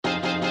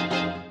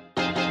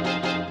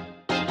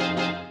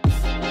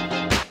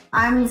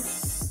I'm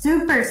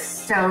super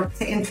stoked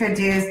to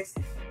introduce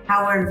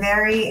our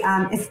very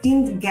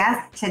esteemed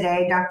guest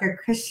today, Dr.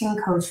 Christian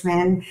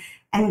Coachman.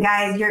 And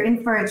guys, you're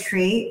in for a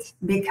treat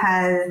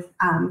because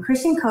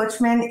Christian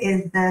Coachman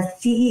is the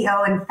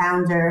CEO and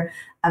founder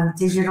of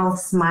Digital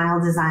Smile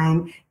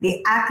Design.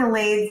 The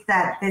accolades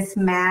that this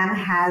man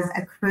has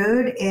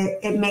accrued,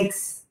 it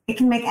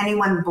can make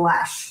anyone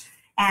blush.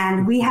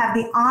 And we have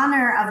the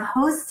honor of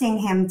hosting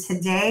him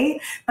today,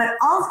 but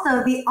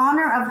also the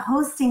honor of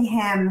hosting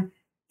him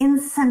in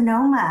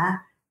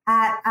Sonoma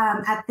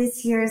at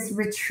this year's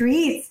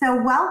retreat. So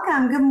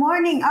welcome. Good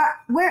morning.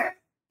 Good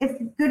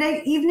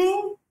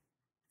evening?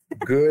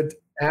 Good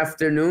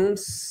afternoon,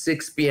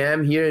 6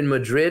 p.m. here in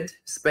Madrid,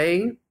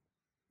 Spain.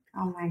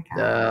 Oh my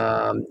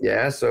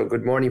God. So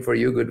good morning for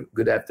you.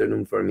 Good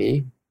afternoon for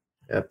me.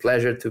 A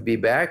pleasure to be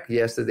back.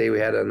 Yesterday we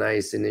had a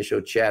nice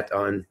initial chat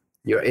on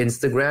your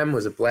Instagram. It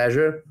was a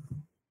pleasure.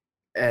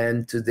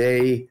 And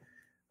today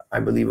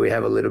I believe we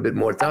have a little bit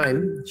more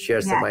time,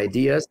 share some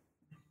ideas,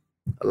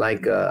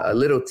 like a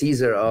little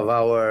teaser of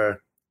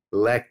our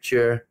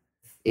lecture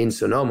in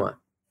Sonoma.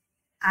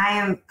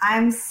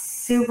 I'm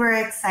super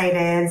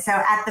excited. So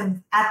at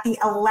the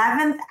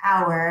 11th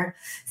hour,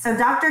 so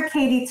Dr.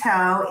 Katie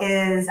Toe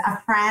is a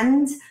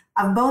friend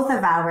of both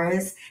of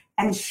ours,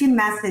 and she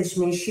messaged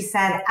me. She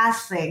said,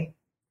 Ashley,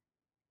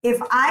 if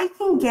I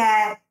can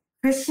get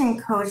Christian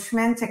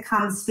Coachman to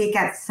come speak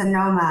at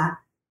Sonoma,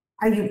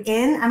 are you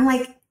in? I'm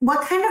like,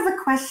 what kind of a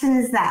question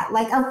is that?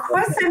 Like, of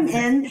course I'm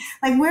in.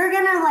 Like, we're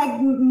gonna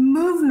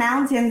move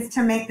mountains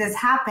to make this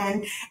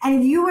happen.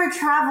 And you were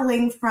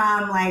traveling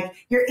from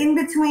you're in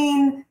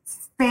between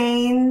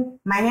Spain,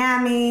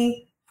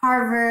 Miami,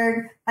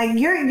 Harvard. Like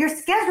your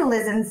schedule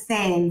is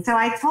insane. So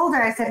I told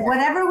her, I said,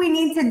 whatever we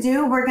need to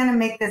do, we're gonna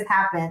make this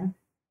happen.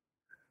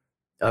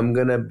 I'm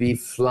gonna be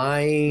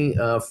flying.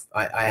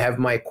 I have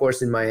my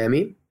course in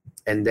Miami,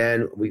 and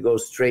then we go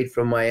straight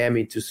from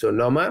Miami to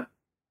Sonoma.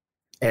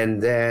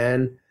 And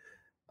then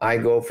I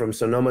go from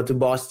Sonoma to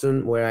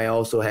Boston, where I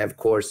also have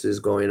courses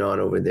going on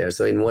over there.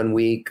 So in 1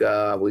 week,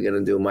 we're going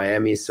to do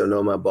Miami,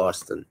 Sonoma,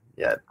 Boston.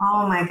 Yeah.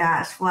 Oh my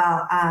gosh.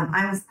 Well,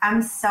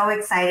 I'm so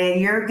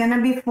excited. You're going to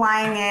be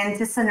flying in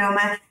to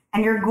Sonoma,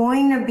 and you're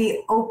going to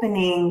be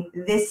opening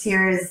this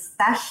year's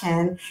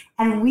session.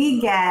 And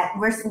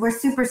we're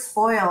super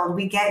spoiled.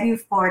 We get you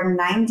for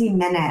 90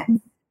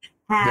 minutes.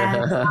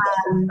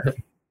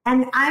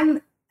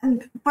 And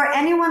for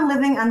anyone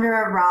living under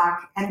a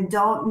rock and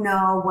don't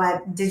know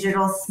what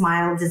Digital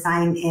Smile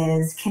Design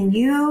is, can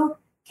you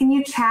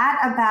chat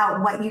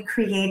about what you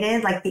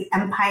created, like the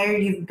empire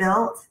you've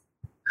built?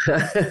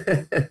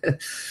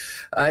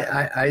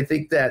 I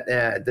think that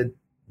the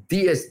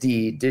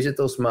DSD,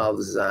 Digital Smile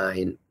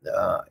Design,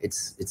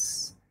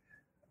 it's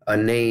a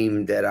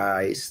name that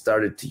I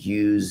started to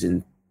use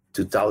in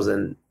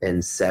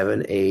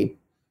 2007-8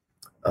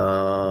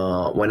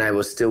 when I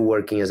was still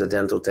working as a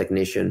dental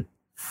technician.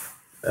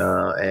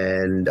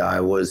 And I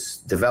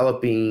was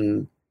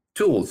developing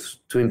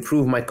tools to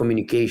improve my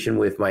communication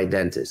with my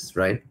dentist,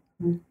 right?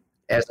 Mm-hmm.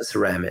 As a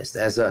ceramist,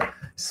 as a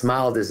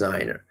smile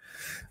designer.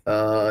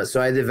 So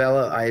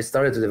I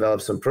started to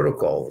develop some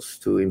protocols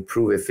to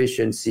improve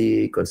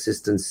efficiency,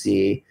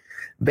 consistency.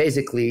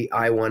 Basically,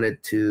 I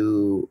wanted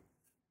to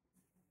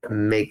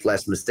make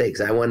less mistakes.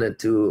 I wanted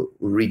to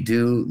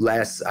redo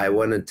less. I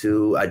wanted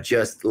to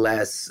adjust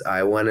less.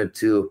 I wanted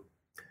to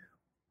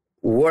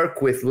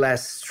work with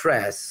less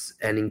stress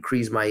and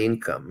increase my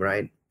income,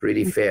 right?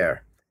 Pretty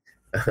fair.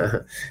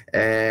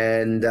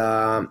 And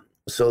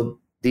so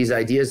these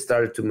ideas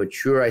started to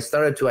mature. I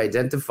started to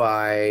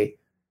identify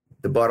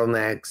the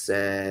bottlenecks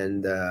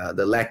and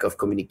the lack of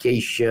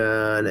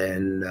communication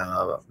and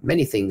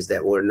many things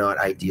that were not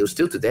ideal.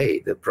 Still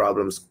today, the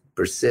problems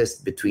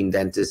persist between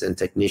dentists and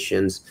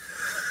technicians.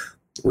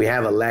 We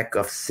have a lack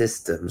of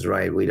systems,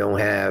 right? We don't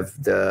have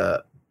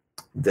the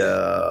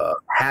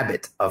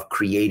habit of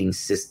creating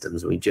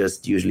systems. We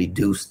just usually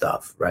do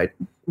stuff, right?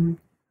 Mm-hmm.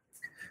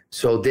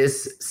 So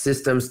this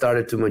system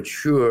started to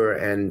mature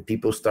and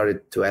people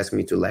started to ask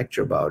me to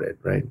lecture about it,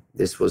 right?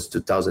 This was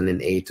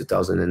 2008,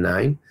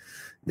 2009.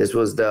 This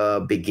was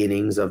the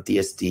beginnings of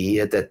DSD.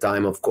 At that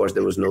time, of course,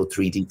 there was no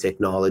 3D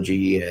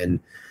technology,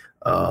 and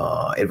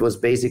it was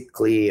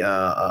basically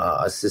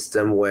a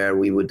system where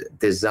we would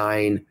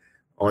design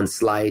on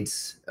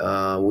slides,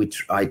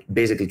 which I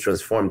basically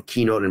transformed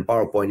Keynote and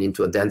PowerPoint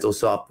into a dental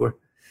software.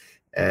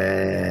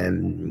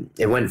 And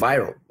it went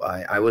viral.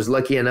 I was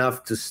lucky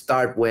enough to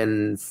start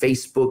when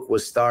Facebook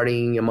was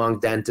starting among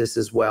dentists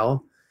as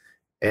well.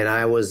 And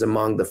I was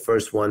among the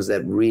first ones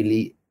that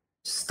really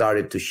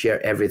started to share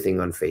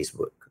everything on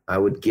Facebook. I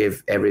would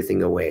give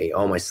everything away,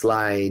 all my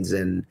slides,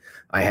 and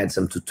I had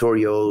some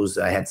tutorials.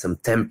 I had some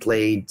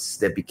templates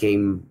that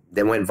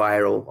went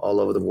viral all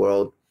over the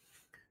world.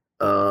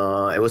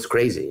 It was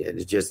crazy.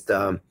 It just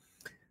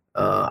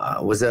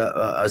was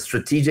a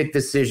strategic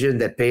decision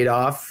that paid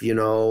off. You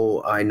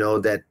know, I know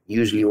that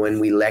usually when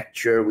we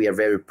lecture, we are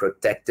very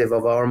protective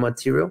of our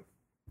material.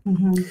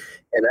 Mm-hmm.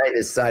 And I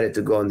decided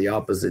to go in the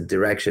opposite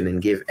direction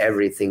and give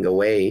everything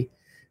away.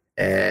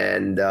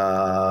 And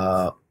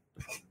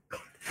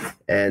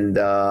And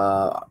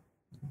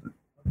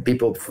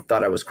people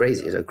thought I was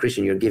crazy. I said,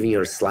 Christian, you're giving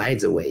your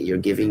slides away. You're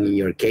giving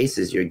your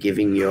cases. You're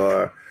giving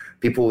your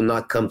people will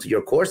not come to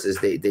your courses.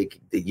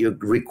 You're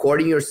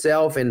recording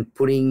yourself and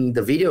putting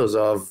the videos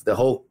of the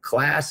whole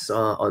class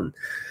on.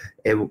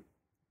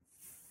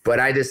 But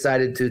I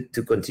decided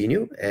to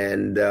continue,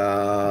 and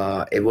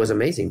it was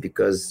amazing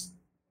because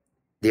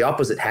the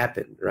opposite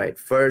happened, right?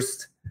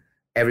 First,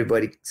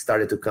 everybody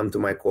started to come to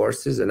my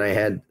courses, and I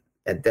had,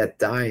 at that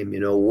time,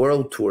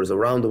 world tours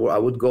around the world. I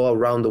would go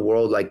around the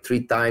world like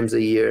 3 times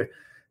a year,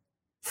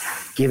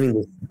 giving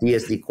the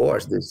DSD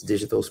course, this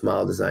digital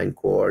smile design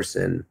course.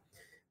 And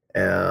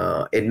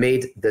it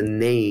made the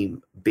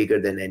name bigger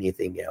than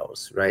anything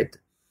else, right?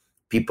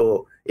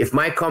 People, if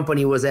my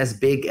company was as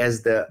big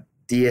as the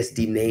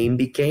DSD name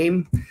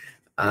became,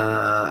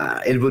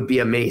 it would be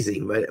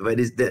amazing. But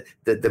is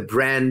the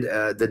brand,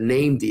 the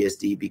name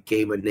DSD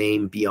became a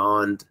name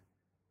beyond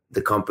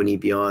the company,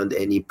 beyond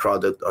any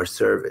product or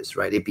service,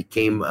 right? It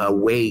became a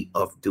way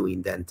of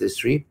doing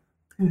dentistry.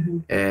 Mm-hmm.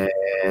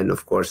 And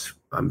of course,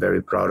 I'm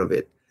very proud of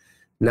it.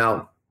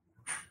 Now,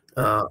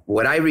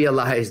 what I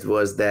realized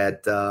was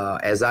that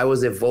as I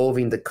was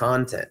evolving the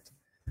content,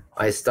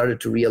 I started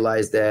to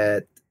realize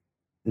that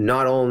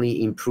not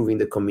only improving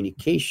the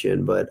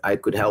communication, but I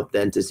could help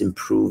dentists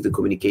improve the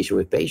communication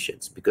with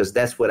patients, because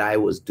that's what I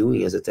was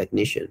doing as a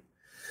technician.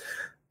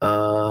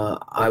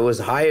 I was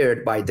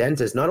hired by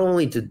dentists not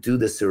only to do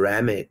the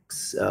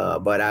ceramics,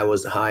 but I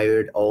was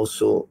hired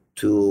also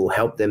to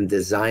help them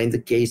design the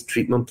case,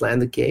 treatment plan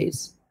the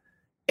case,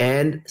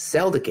 and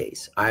sell the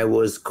case. I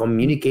was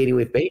communicating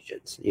with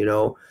patients,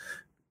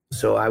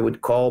 So I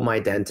would call my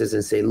dentist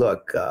and say,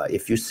 look,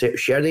 if you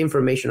share the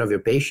information of your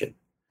patient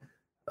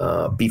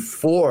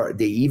before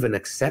they even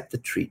accept the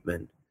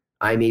treatment,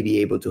 I may be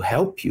able to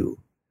help you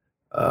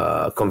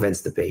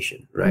convince the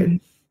patient, right?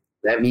 Mm-hmm.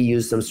 Let me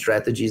use some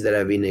strategies that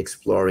I've been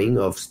exploring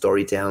of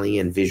storytelling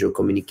and visual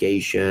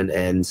communication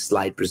and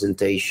slide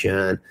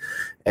presentation.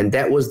 And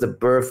that was the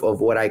birth of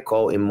what I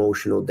call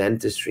emotional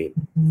dentistry,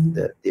 mm-hmm.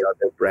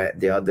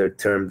 the other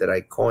term that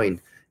I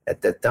coined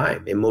at that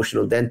time.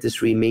 Emotional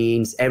dentistry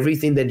means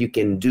everything that you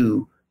can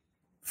do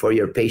for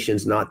your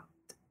patients not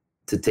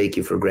to take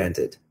you for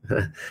granted.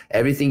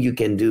 Everything you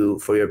can do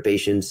for your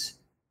patients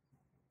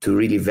to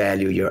really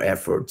value your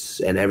efforts,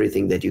 and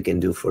everything that you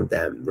can do for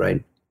them,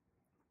 right?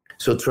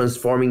 So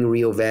transforming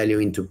real value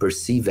into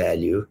perceived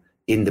value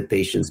in the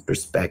patient's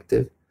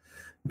perspective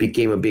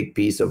became a big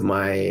piece of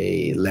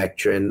my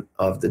lecture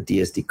of the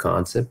DSD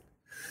concept.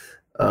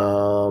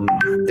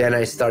 Then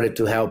I started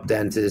to help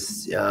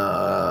dentists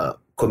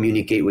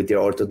communicate with their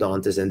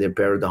orthodontists and their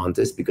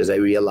periodontists, because I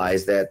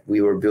realized that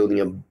we were building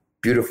a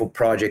beautiful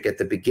project at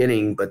the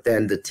beginning, but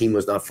then the team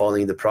was not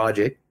following the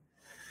project.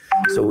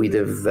 So we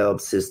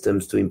developed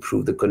systems to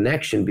improve the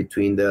connection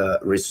between the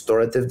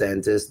restorative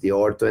dentist, the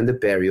ortho, and the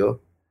perio,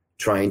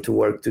 trying to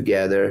work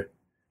together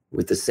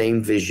with the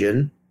same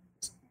vision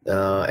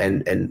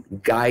and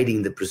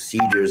guiding the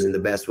procedures in the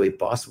best way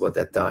possible at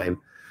that time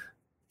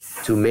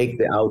to make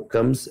the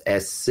outcomes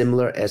as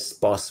similar as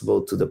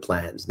possible to the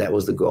plans. That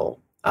was the goal.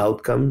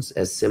 Outcomes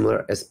as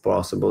similar as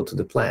possible to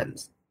the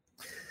plans.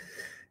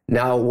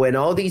 Now, when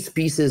all these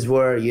pieces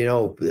were,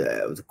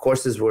 the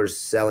courses were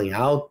selling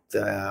out,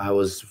 I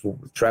was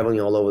traveling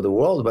all over the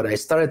world, but I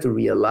started to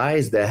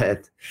realize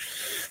that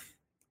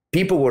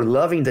people were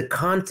loving the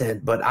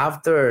content, but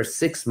after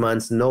 6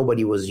 months,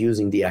 nobody was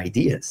using the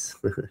ideas.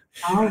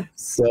 Oh.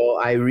 So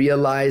I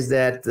realized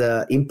that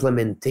the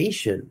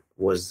implementation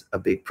was a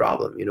big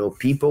problem.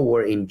 People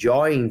were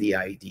enjoying the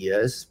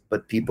ideas,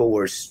 but people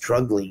were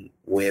struggling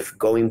with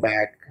going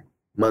back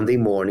Monday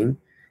morning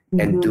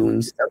and mm-hmm.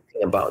 doing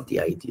something about the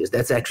ideas.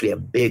 That's actually a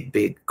big,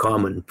 big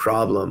common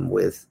problem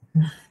with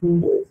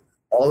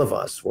all of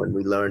us when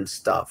we learn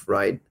stuff,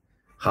 right?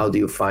 How do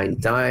you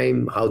find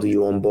time? How do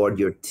you onboard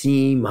your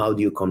team? How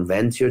do you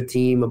convince your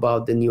team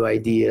about the new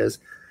ideas?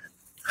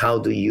 How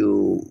do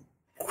you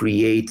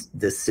create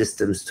the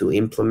systems to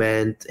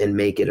implement and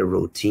make it a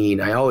routine?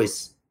 I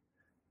always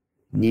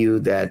knew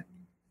that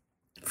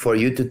for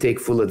you to take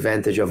full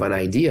advantage of an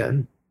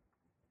idea,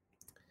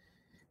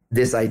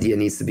 this idea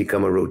needs to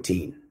become a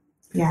routine.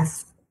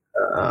 Yes.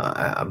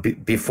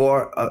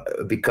 Before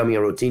becoming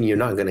a routine, you're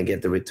not going to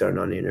get the return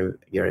on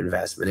your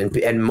investment.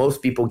 And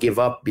most people give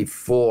up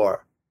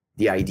before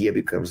the idea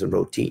becomes a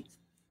routine.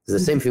 It's the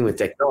same thing with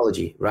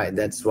technology, right?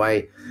 That's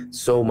why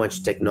so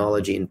much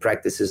technology and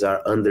practices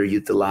are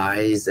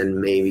underutilized and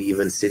maybe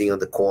even sitting on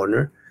the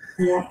corner.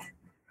 Yeah.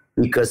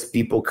 Because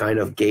people kind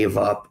of gave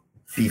up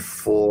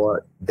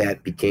before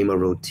that became a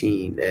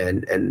routine.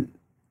 And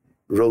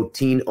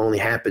routine only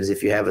happens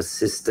if you have a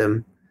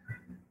system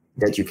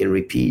that you can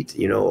repeat,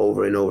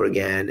 over and over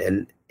again.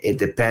 And it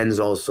depends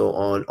also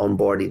on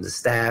onboarding the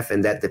staff,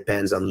 and that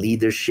depends on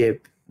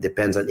leadership,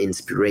 depends on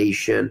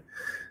inspiration,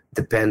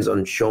 depends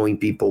on showing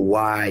people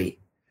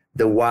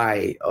the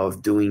why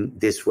of doing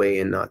this way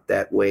and not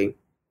that way.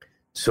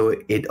 So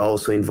it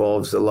also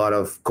involves a lot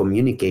of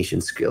communication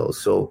skills.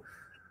 So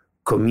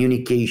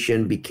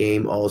communication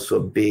became also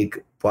a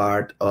big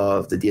part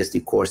of the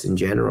DSD course in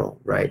general,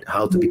 right?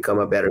 How to become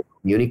a better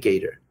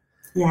communicator.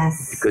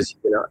 Yes. Because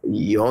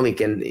you only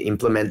can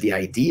implement the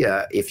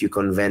idea if you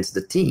convince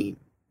the team.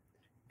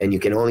 And you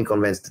can only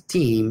convince the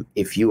team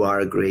if you are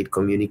a great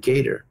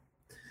communicator.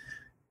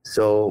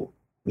 So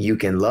you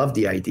can love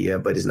the idea,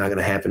 but it's not going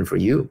to happen for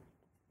you.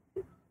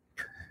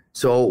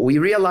 So we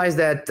realized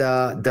that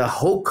the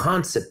whole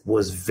concept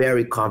was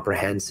very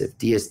comprehensive.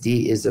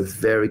 DSD is a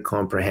very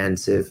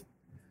comprehensive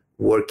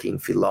working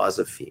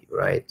philosophy,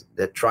 right?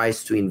 That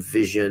tries to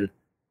envision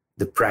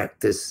the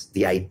practice,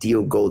 the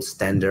ideal gold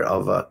standard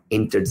of an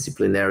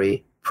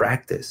interdisciplinary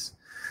practice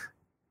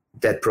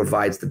that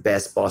provides the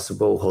best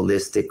possible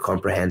holistic,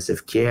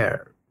 comprehensive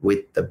care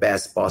with the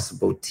best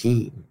possible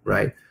team,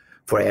 right?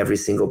 For every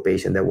single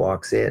patient that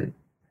walks in.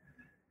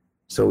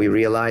 So we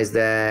realized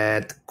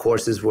that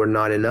courses were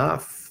not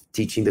enough.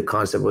 Teaching the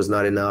concept was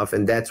not enough.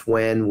 And that's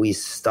when we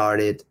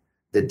started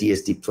the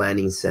DSD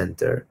Planning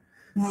Center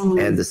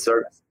and the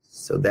service.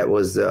 So that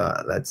was,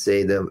 let's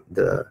say,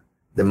 the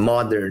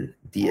modern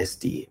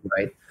DSD,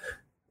 right?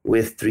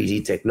 With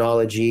 3D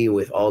technology,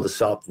 with all the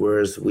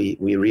softwares,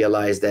 we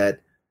realized that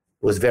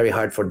it was very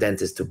hard for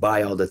dentists to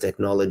buy all the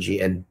technology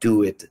and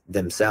do it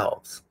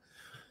themselves.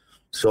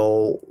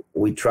 So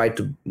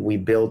we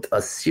built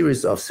a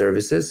series of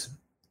services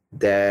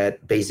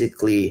that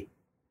basically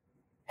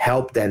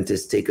help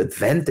dentists take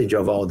advantage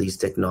of all these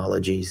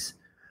technologies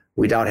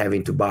without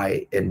having to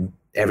buy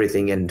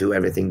everything and do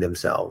everything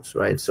themselves,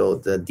 right? So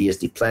the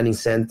DSD Planning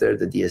Center,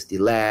 the DSD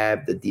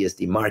Lab, the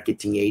DSD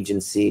Marketing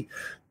Agency,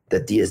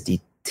 the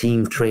DSD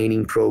Team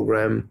Training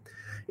Program.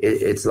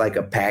 It's like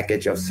a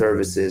package of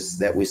services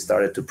that we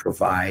started to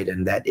provide,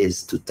 and that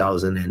is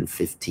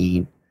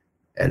 2015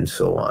 and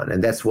so on.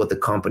 And that's what the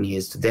company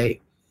is today.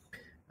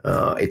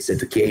 It's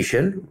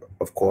education,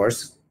 of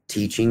course,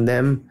 teaching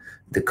them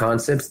the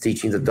concepts,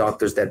 teaching the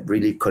doctors that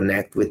really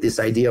connect with this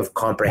idea of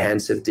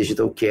comprehensive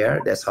digital care.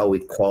 That's how we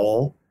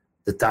call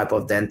the type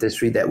of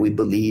dentistry that we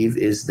believe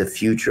is the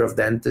future of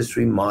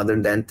dentistry,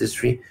 modern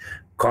dentistry,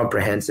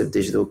 comprehensive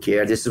digital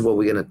care. This is what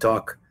we're going to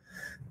talk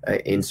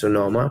in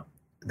Sonoma,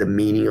 the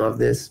meaning of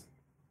this.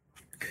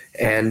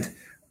 And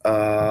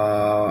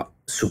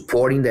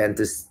supporting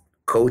dentists,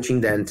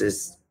 coaching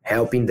dentists,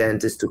 helping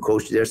dentists to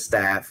coach their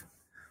staff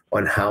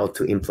on how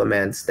to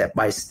implement step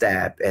by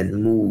step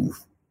and move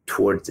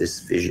towards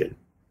this vision.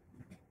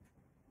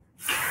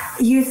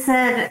 You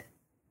said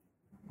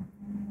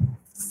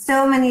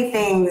so many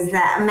things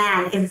that,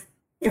 man,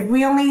 if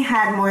we only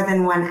had more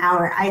than 1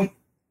 hour,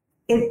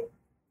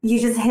 you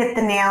just hit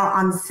the nail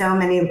on so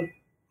many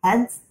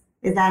heads.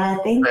 Is that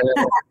a thing?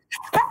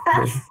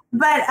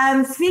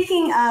 But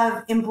speaking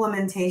of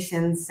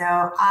implementation,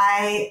 so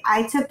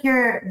I took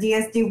your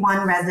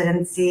DSD-1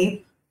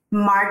 residency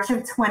March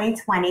of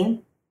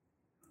 2020.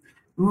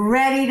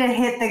 Ready to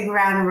hit the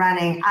ground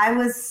running. I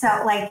was so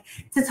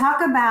to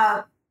talk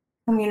about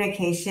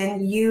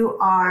communication, you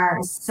are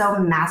so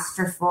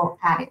masterful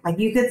at it. Like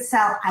you could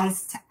sell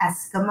ice to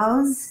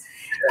Eskimos.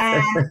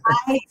 And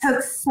I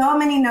took so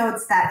many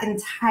notes that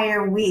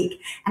entire week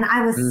and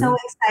I was so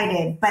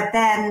excited. But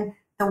then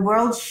the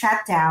world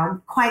shut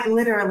down, quite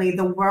literally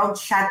the world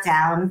shut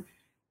down.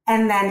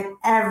 And then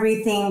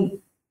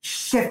everything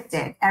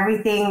shifted.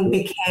 Everything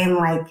became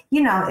it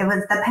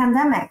was the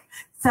pandemic.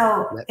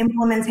 So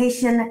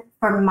implementation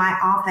for my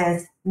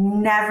office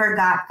never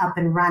got up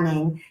and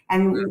running.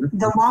 And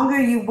the longer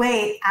you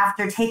wait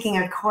after taking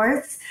a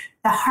course,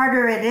 the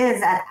harder it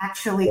is at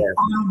actually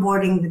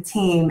onboarding the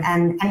team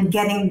and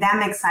getting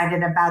them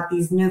excited about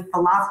these new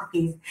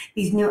philosophies,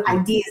 these new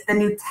ideas, the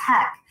new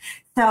tech.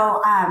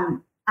 So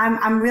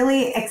I'm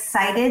really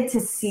excited to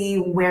see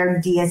where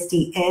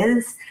DSD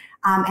is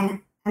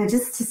and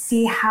just to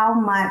see how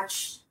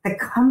much the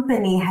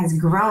company has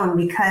grown,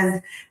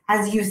 because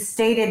as you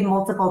stated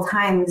multiple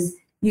times,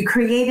 you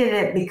created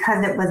it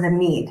because it was a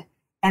need.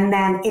 And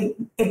then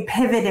it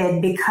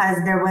pivoted because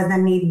there was a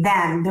need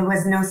then. There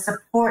was no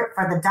support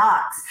for the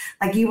docs.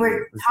 Like you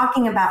were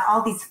talking about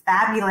all these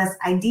fabulous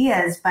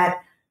ideas, but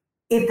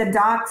if the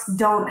docs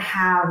don't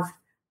have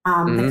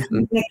the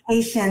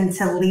communication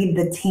to lead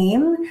the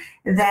team,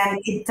 then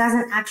it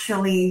doesn't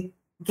actually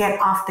get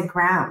off the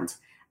ground.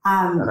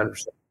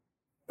 100%.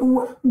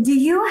 Do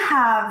you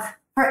have,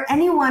 for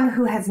anyone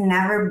who has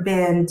never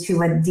been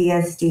to a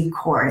DSD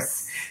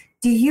course,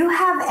 do you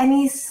have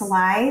any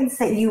slides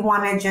that you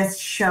want to just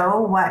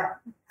show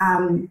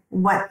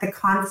what the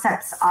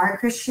concepts are,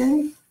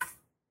 Christian?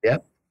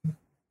 Yep,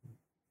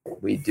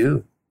 we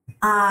do.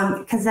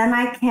 Because then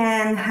I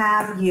can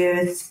have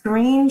you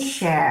screen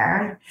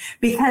share,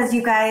 because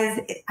you guys,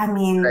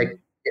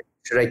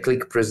 Should I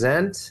click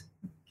present?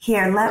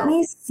 Here, let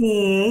me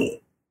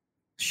see.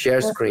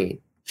 Share screen.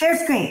 Share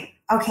screen.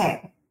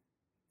 Okay.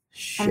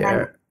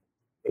 Share.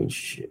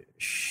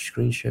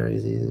 Screen share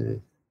is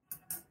easy.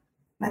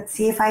 Let's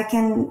see if I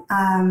can.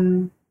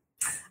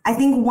 I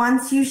think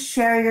once you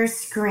share your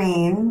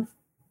screen,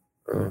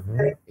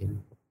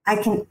 I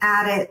can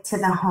add it to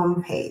the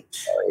home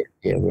page. Oh,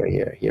 yeah, right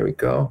here. Here we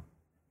go.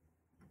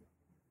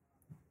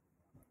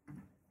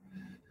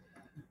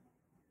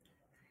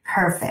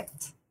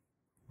 Perfect.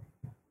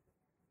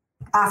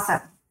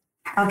 Awesome.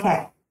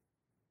 Okay.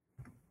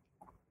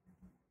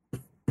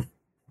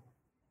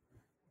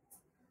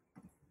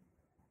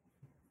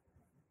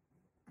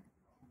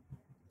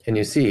 Can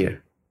you see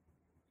here?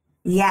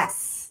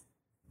 Yes.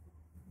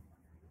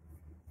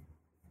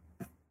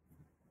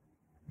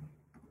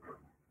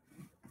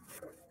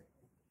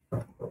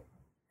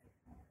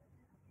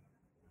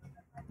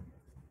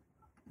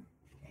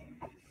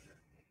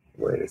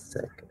 Wait a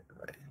second.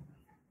 Right.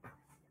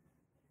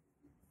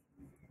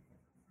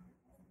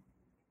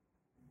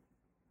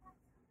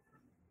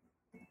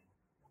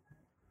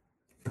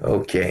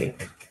 Okay.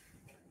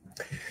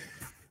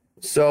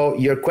 So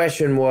your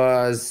question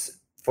was,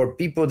 for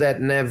people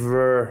that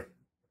never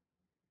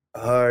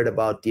heard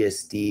about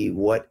DSD,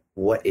 what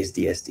is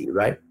DSD,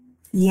 right?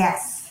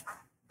 Yes.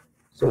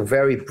 So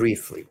very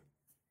briefly,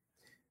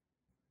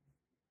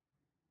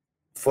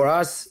 for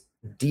us,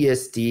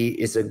 DSD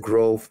is a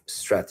growth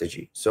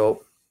strategy.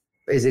 So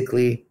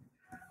basically,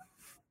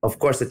 of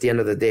course, at the end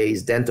of the day,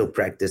 is dental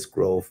practice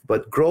growth,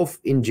 but growth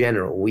in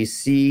general. We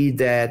see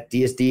that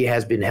DSD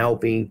has been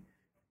helping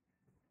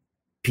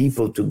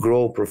people to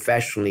grow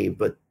professionally,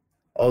 but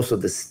also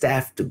the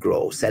staff to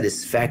grow,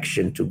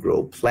 satisfaction to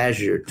grow,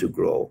 pleasure to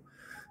grow,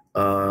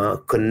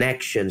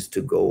 connections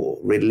to grow,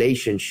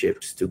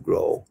 relationships to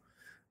grow.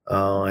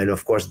 And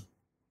of course,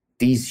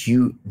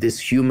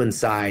 this human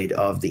side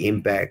of the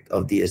impact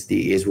of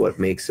DSD is what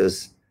makes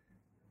us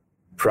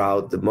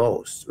proud the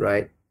most,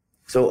 right?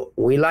 So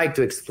we like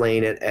to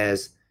explain it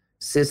as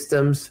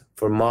systems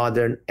for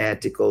modern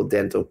ethical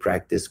dental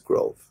practice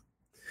growth.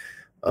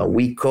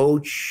 We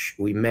coach,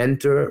 we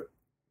mentor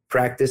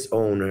practice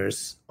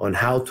owners on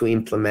how to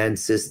implement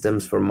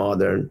systems for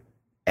modern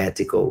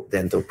ethical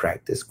dental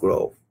practice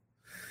growth.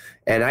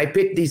 And I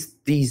picked these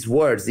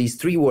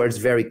three words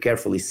very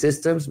carefully: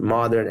 systems,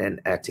 modern,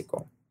 and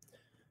ethical.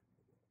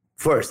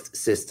 First,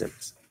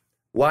 systems.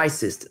 Why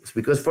systems?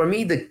 Because for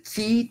me, the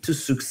key to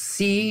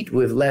succeed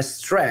with less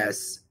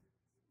stress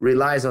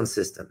relies on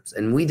systems.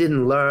 And we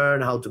didn't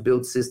learn how to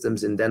build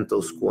systems in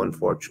dental school,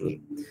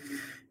 unfortunately.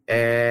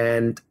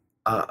 And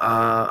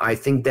I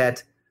think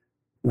that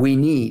we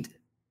need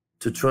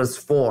to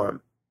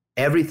transform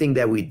everything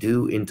that we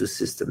do into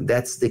system.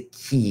 That's the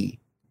key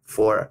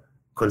for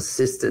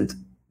consistent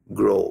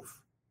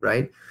growth,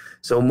 right?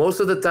 So most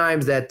of the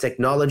times that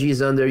technology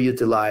is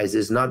underutilized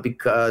is not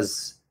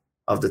because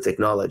of the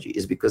technology,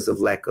 it's because of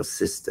lack of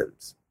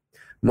systems.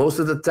 Most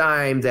of the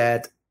time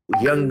that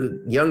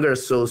younger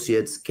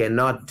associates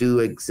cannot do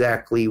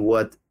exactly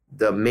what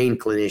the main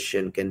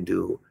clinician can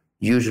do,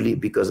 usually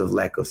because of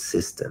lack of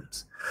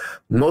systems.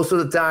 Most of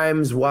the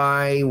times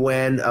why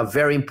when a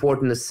very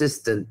important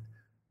assistant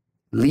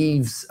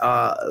leaves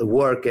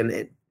work and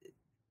it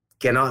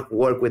cannot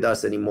work with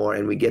us anymore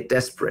and we get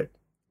desperate,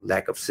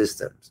 lack of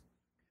systems.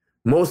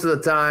 Most of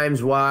the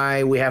times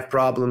why we have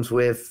problems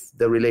with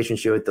the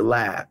relationship with the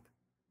lab,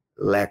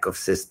 lack of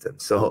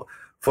systems. So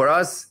for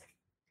us,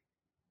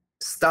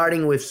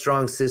 starting with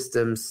strong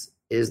systems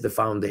is the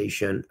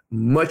foundation.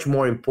 Much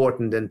more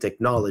important than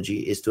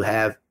technology is to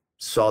have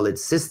solid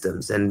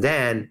systems and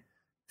then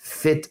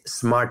fit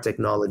smart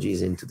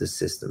technologies into the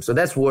system. So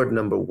that's word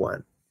number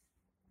one.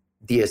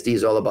 DSD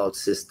is all about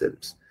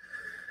systems.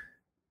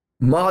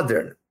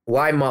 Modern.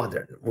 Why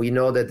modern? We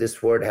know that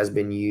this word has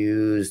been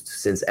used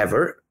since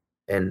ever,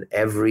 and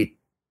every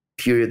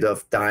period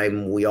of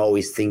time we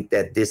always think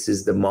that this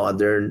is the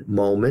modern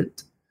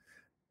moment.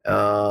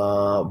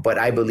 But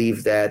I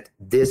believe that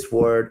this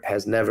word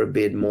has never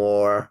been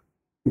more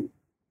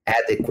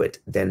adequate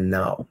than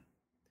now.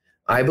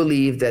 I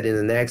believe that in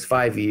the next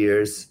 5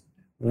 years,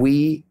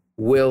 we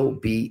will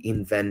be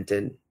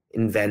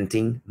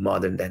inventing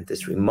modern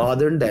dentistry.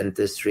 Modern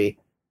dentistry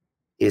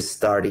is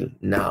starting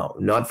now,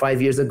 not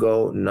 5 years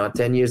ago, not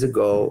 10 years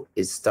ago,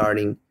 it's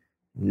starting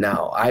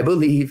now. I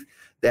believe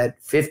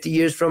that 50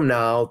 years from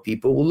now,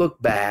 people will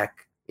look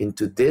back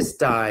into this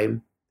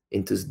time,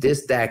 into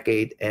this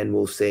decade, and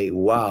will say,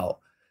 wow,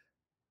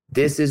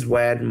 this is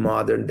when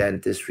modern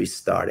dentistry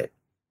started,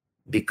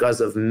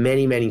 because of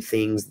many, many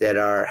things that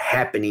are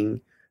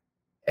happening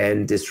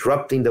and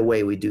disrupting the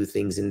way we do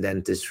things in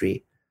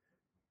dentistry.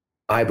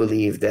 I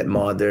believe that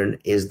modern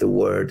is the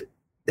word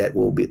that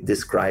will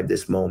describe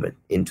this moment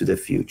into the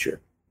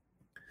future.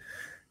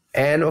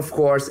 And of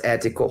course,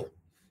 ethical,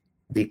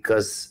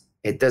 because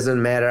it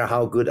doesn't matter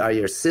how good are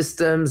your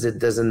systems. It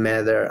doesn't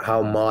matter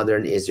how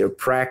modern is your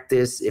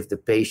practice. If the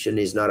patient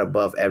is not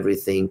above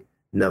everything,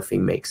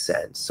 nothing makes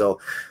sense. So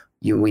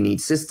we need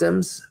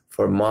systems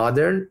for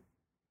modern,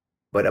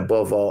 but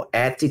above all,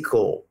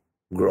 ethical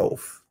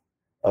growth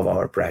of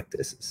our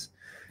practices.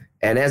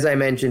 And as I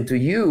mentioned to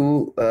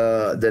you,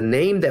 the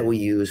name that we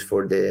use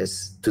for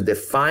this to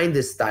define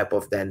this type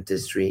of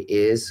dentistry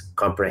is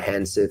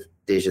comprehensive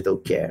digital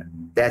care.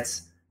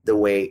 That's the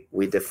way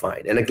we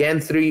define. And again,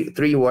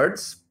 three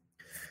words,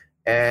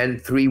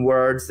 and 3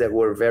 words that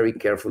were very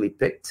carefully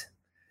picked.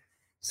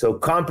 So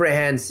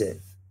comprehensive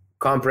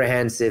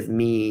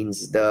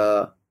means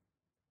the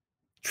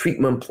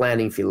treatment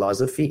planning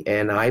philosophy.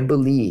 And I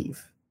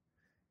believe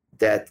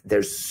that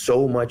there's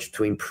so much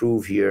to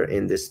improve here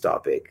in this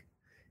topic.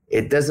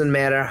 It doesn't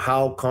matter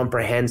how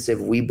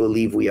comprehensive we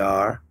believe we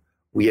are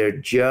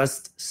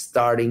just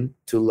starting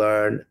to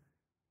learn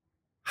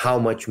how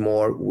much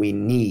more we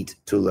need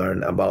to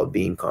learn about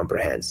being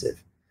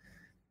comprehensive.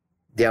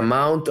 The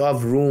amount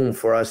of room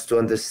for us to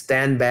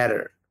understand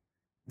better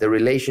the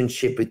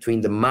relationship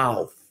between the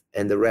mouth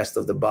and the rest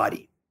of the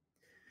body,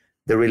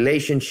 the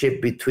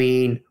relationship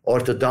between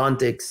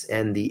orthodontics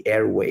and the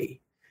airway,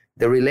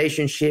 the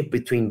relationship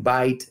between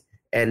bite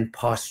and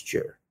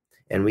posture.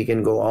 And we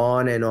can go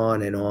on and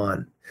on and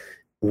on.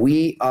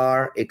 We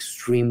are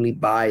extremely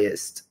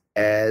biased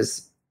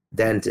as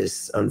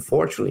dentists,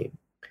 unfortunately.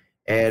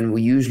 And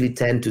we usually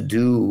tend to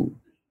do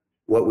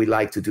what we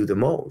like to do the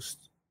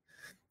most.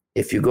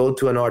 If you go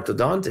to an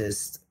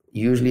orthodontist,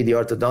 usually the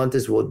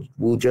orthodontist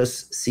will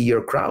just see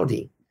your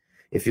crowding.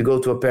 If you go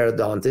to a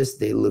periodontist,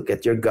 they look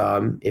at your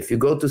gum. If you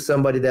go to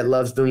somebody that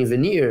loves doing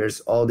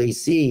veneers, all they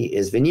see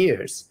is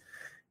veneers.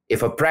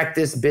 If a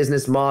practice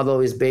business model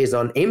is based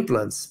on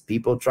implants,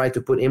 people try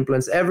to put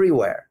implants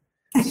everywhere.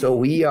 So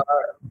we are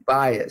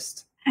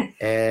biased.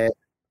 And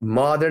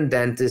modern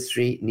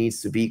dentistry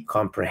needs to be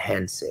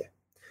comprehensive.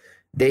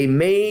 They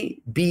may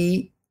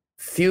be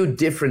few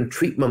different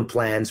treatment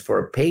plans for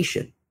a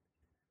patient,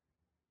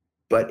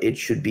 but it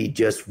should be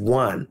just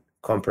one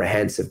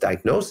comprehensive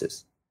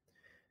diagnosis.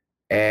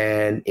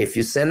 And if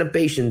you send a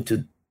patient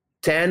to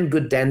 10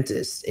 good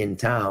dentists in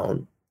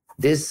town,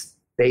 this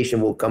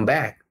patient will come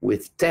back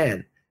with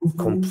 10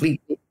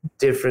 completely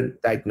different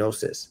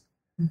diagnoses,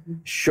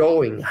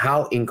 showing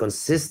how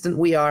inconsistent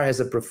we are as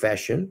a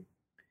profession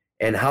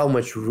and how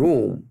much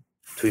room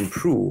to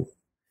improve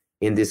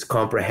in this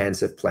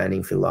comprehensive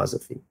planning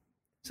philosophy.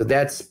 So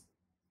that's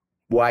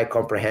why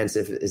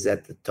comprehensive is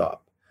at the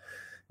top.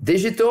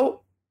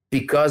 Digital,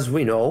 because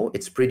we know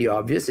it's pretty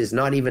obvious, is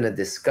not even a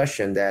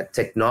discussion that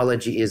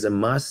technology is a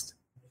must,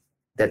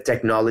 that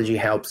technology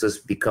helps us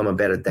become a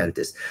better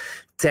dentist.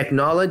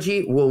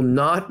 Technology will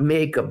not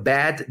make a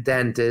bad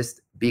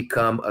dentist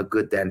become a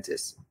good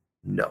dentist.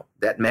 No,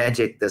 that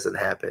magic doesn't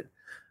happen.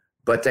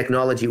 But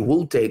technology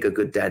will take a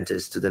good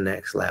dentist to the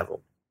next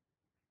level.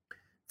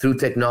 Through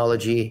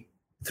technology,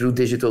 through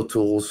digital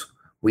tools,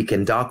 we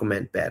can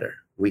document better.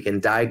 We can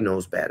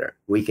diagnose better.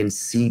 We can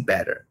see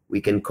better.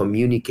 We can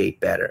communicate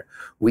better.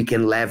 We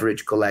can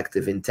leverage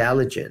collective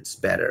intelligence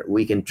better.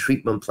 We can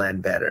treatment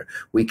plan better.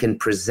 We can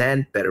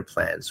present better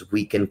plans.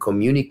 We can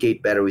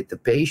communicate better with the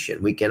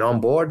patient. We can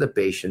onboard the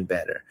patient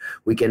better.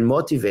 We can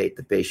motivate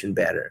the patient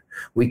better.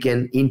 We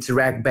can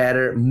interact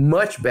better,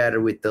 much better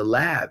with the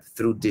lab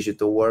through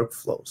digital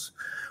workflows.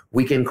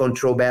 We can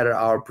control better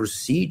our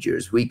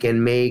procedures. We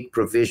can make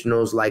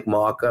provisionals like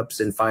mock-ups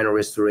and final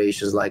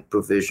restorations like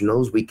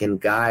provisionals. We can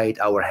guide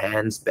our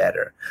hands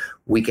better.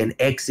 We can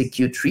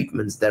execute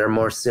treatments that are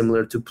more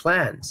similar to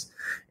plans.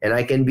 And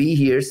I can be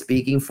here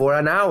speaking for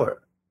an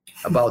hour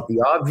about the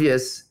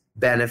obvious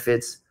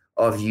benefits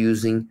of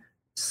using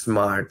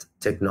smart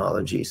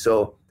technology.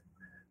 So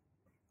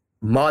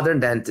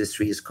modern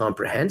dentistry is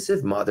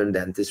comprehensive. Modern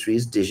dentistry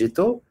is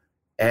digital.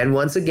 And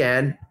once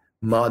again,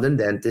 modern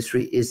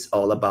dentistry is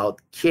all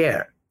about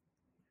care,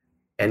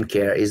 and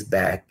care is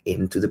back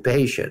into the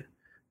patient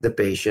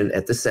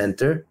at the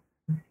center,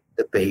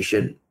 the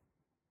patient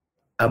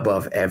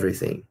above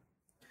everything.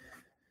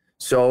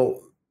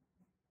 So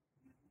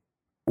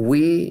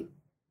we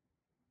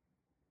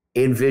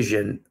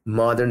envision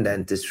modern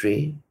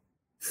dentistry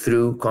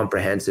through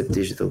comprehensive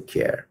digital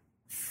care.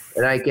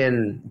 And I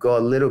can go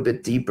a little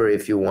bit deeper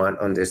if you want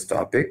on this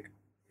topic,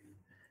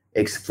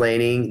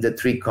 explaining the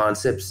three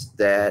concepts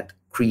that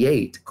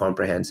create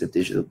comprehensive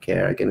digital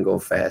care. I can go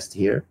fast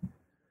here.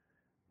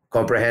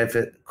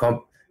 Comprehensive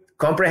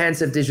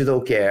digital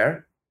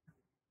care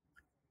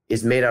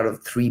is made out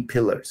of three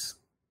pillars.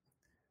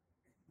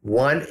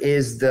 One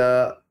is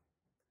the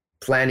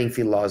planning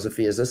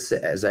philosophy,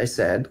 as I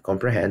said,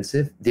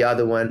 comprehensive. The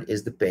other one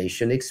is the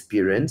patient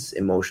experience,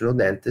 emotional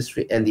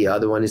dentistry. And the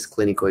other one is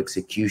clinical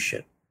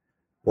execution,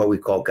 what we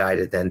call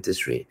guided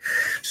dentistry.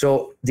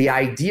 So the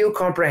ideal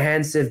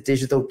comprehensive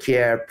digital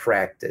care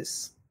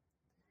practice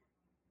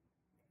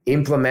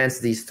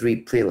implements these three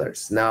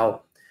pillars.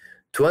 Now,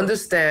 to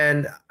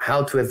understand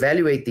how to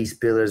evaluate these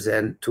pillars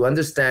and to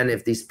understand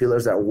if these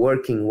pillars are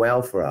working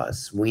well for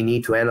us, we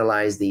need to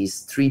analyze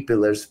these three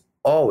pillars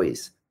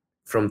always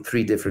from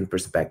three different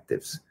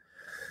perspectives.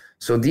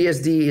 So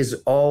DSD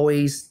is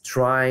always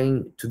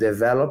trying to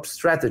develop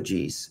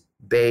strategies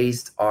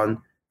based on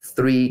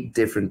three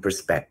different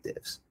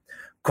perspectives.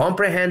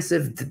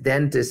 Comprehensive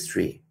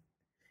dentistry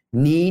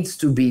needs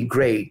to be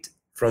great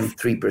from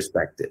three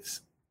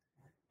perspectives: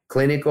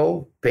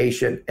 clinical,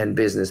 patient, and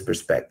business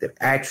perspective.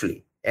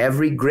 Actually,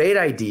 every great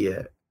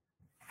idea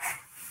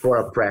for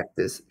a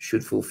practice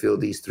should fulfill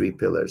these three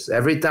pillars.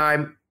 Every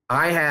time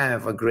I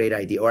have a great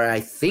idea, or I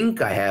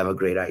think I have a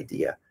great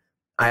idea,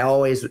 I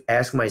always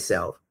ask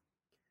myself,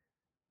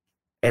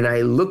 and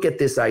I look at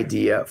this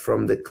idea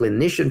from the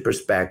clinician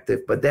perspective,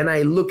 but then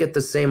I look at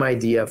the same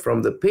idea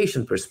from the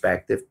patient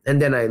perspective,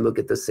 and then I look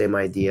at the same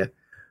idea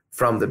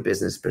from the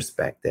business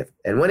perspective.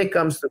 And when it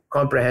comes to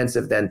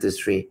comprehensive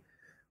dentistry,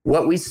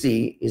 what we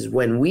see is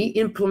when we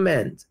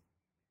implement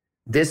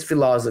this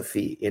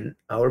philosophy in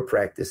our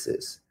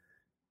practices,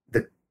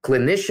 the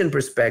clinician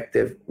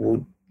perspective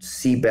will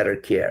see better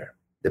care.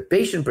 The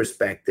patient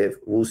perspective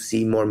will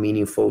see more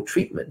meaningful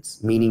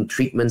treatments, meaning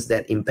treatments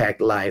that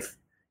impact life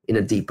in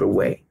a deeper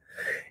way.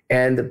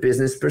 And the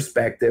business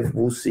perspective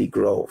will see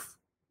growth.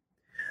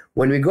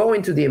 When we go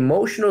into the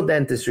emotional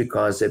dentistry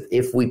concept,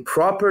 if we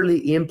properly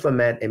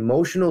implement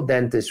emotional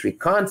dentistry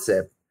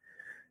concept,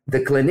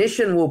 the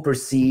clinician will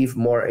perceive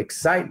more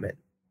excitement.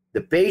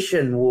 The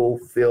patient will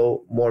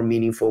feel more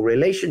meaningful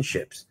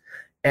relationships,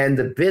 and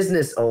the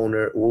business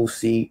owner will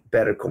see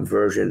better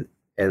conversion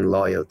and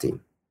loyalty.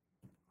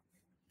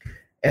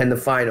 And the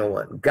final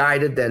one,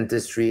 guided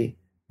dentistry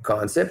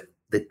concept,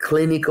 the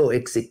clinical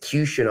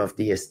execution of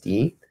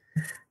DSD.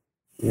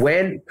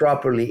 When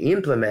properly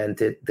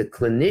implemented, the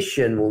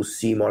clinician will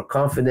see more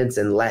confidence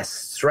and less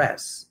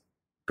stress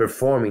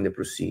performing the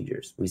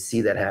procedures. We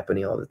see that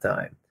happening all the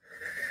time.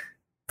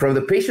 From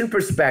the patient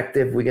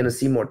perspective, we're going to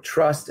see more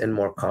trust and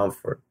more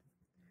comfort.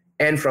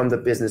 And from the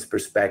business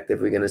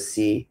perspective, we're going to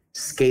see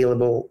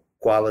scalable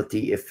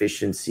quality,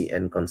 efficiency,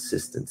 and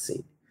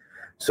consistency.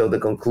 So the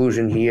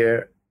conclusion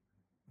here,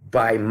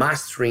 by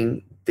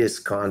mastering this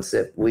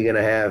concept, we're going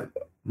to have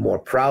more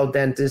proud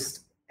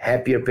dentists,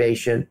 happier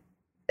patient,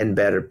 and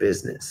better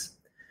business.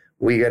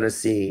 We're going to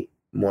see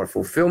more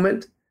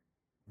fulfillment,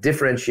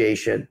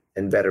 differentiation,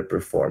 and better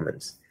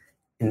performance.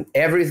 And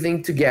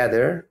everything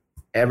together,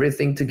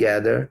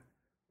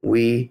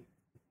 we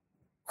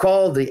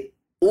call the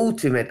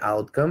ultimate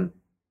outcome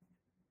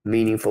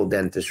meaningful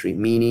dentistry,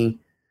 meaning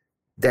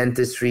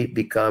dentistry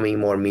becoming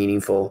more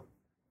meaningful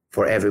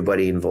for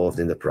everybody involved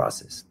in the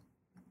process.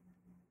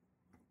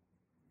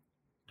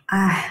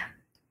 I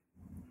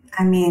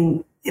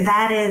mean,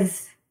 that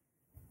is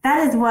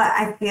what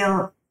I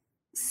feel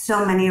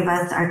so many of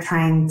us are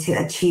trying to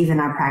achieve in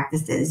our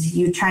practices.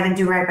 You try to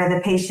do right by the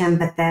patient,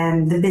 but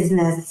then the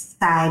business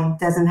side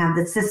doesn't have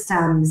the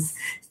systems.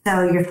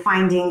 So you're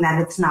finding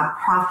that it's not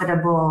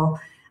profitable.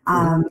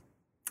 Do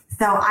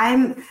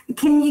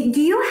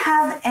you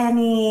have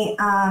any,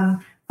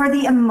 for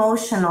the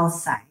emotional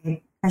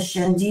side,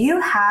 Christian, do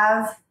you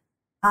have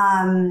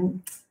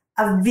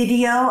a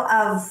video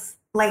of,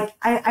 like,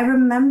 I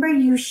remember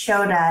you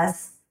showed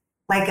us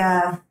like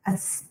a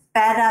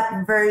sped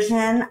up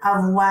version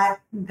of what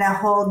the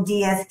whole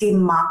DSD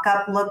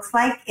mock-up looks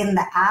like in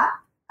the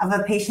app of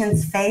a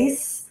patient's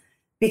face,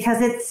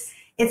 because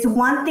it's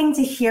one thing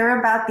to hear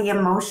about the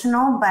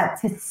emotional, but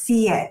to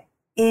see it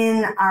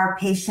in our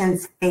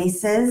patients'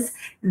 faces,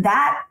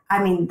 that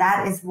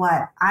is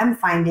what I'm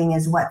finding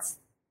is what's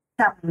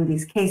selling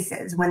these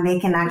cases, when they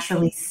can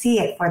actually see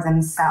it for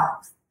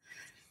themselves.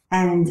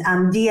 And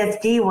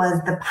DSD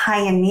was the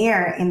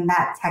pioneer in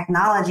that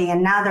technology.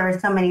 And now there are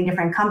so many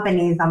different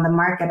companies on the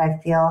market, I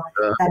feel,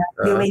 that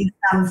are doing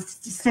some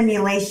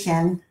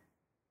stimulation.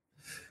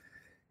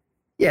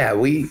 Yeah,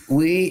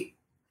 we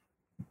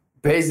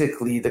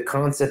basically, the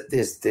concept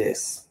is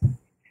this.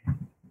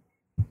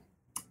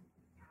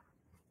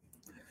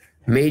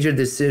 Major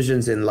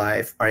decisions in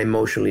life are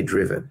emotionally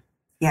driven.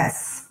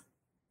 Yes.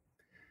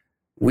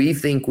 We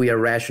think we are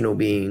rational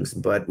beings,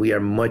 but we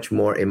are much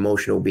more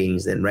emotional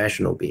beings than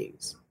rational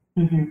beings.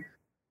 Mm-hmm.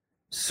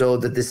 So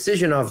the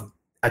decision of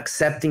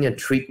accepting a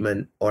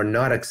treatment or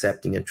not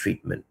accepting a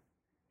treatment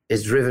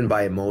is driven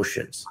by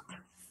emotions.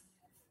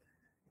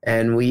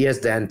 And we as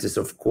dentists,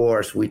 of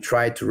course, we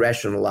try to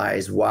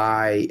rationalize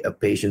why a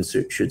patient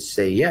should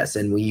say yes.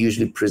 And we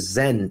usually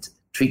present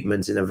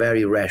treatments in a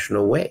very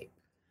rational way.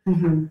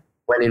 Mm-hmm.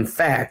 When in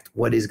fact,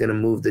 what is going to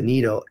move the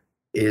needle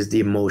is the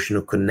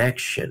emotional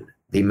connection,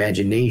 the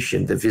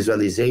imagination, the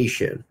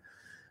visualization.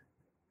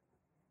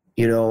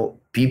 You know,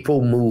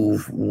 people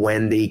move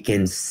when they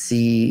can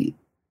see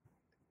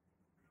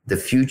the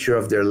future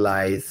of their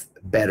life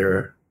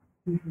better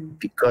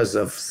because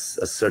of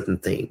a certain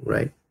thing,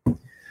 right?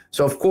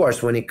 So, of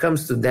course, when it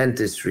comes to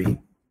dentistry,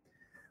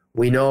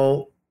 we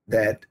know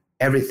that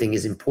everything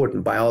is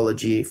important: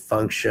 biology,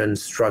 function,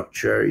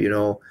 structure,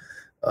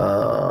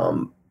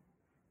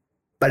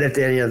 but at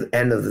the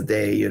end of the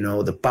day,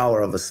 the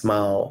power of a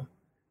smile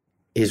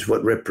is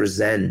what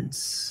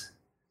represents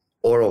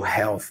oral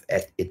health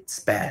at its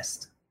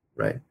best,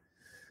 right?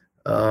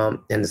 And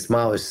the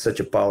smile is such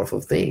a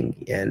powerful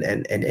thing, and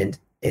it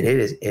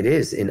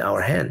is in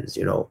our hands,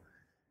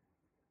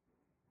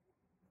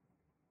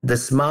 The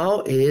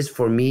smile is,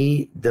 for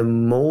me, the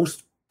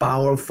most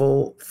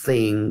powerful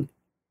thing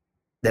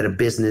that a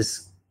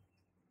business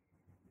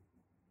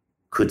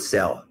could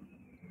sell.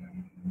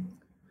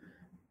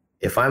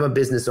 If I'm a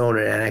business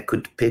owner and I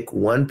could pick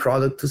one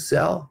product to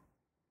sell,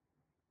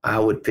 I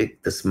would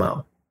pick the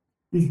smile.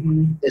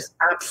 Mm-hmm. There's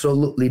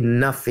absolutely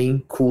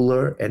nothing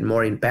cooler and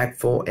more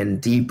impactful and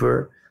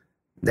deeper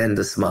than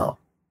the smile.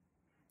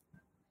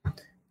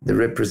 The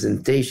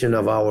representation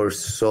of our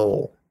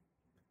soul,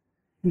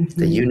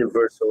 the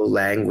universal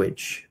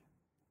language,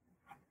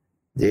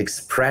 the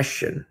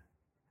expression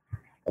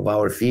of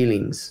our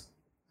feelings.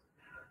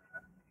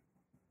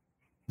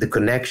 the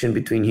connection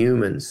between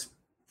humans,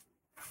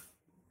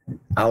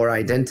 our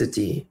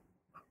identity,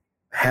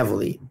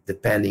 heavily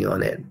depending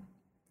on it.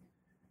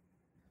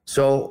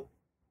 So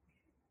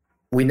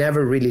we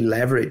never really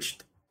leveraged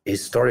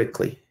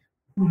historically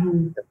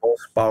the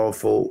most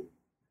powerful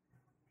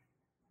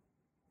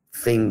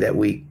thing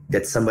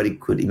that somebody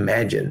could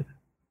imagine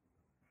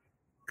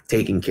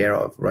taking care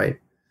of, right?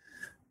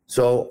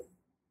 So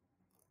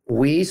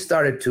we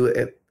started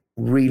to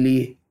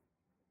really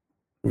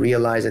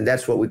realize, and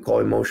that's what we call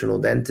emotional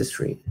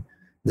dentistry,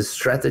 the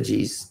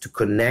strategies to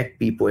connect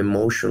people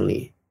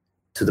emotionally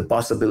to the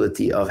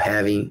possibility of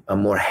having a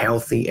more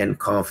healthy and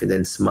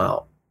confident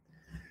smile.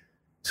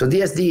 So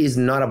DSD is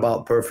not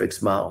about perfect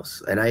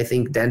smiles. And I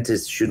think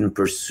dentists shouldn't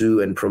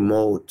pursue and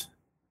promote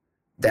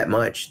that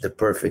much the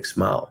perfect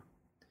smile.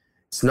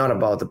 It's not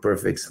about the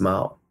perfect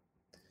smile.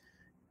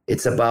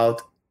 It's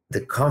about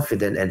the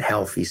confident and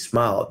healthy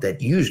smile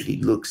that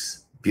usually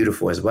looks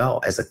beautiful as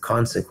well as a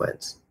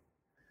consequence.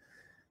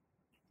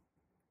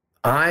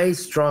 I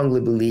strongly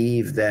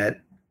believe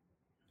that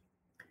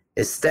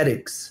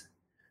aesthetics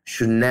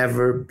should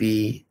never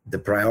be the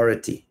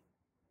priority,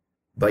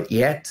 but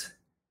yet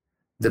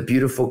the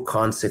beautiful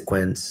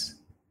consequence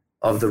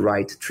of the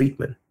right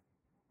treatment.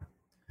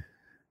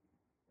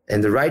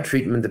 And the right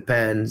treatment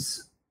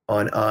depends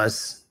on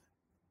us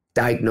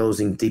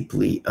diagnosing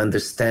deeply,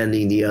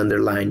 understanding the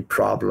underlying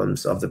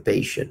problems of the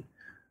patient,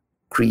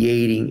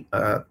 creating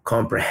a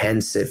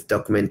comprehensive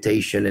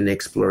documentation and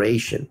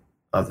exploration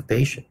of the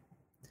patient.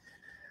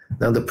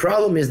 Now, the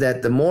problem is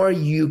that the more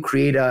you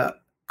create a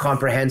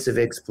comprehensive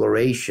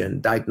exploration,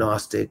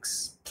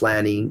 diagnostics,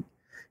 planning,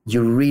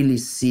 you really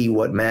see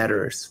what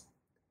matters.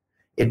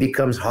 It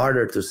becomes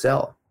harder to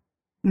sell.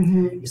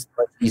 It's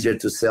much easier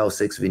to sell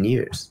 6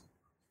 veneers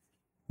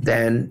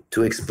than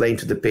to explain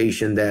to the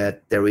patient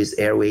that there is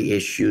airway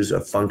issues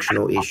or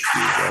functional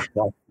issues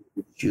or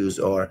issues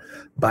or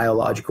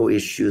biological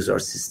issues or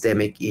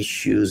systemic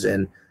issues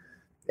and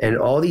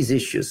all these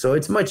issues. So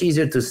it's much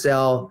easier to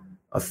sell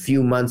a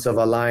few months of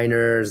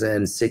aligners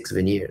and 6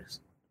 veneers.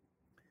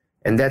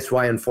 And that's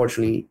why,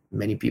 unfortunately,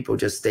 many people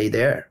just stay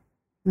there.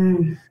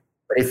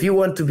 But if you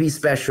want to be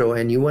special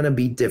and you want to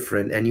be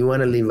different and you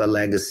want to leave a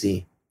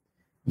legacy,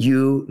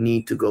 you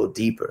need to go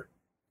deeper.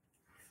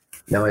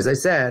 Now, as I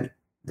said,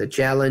 the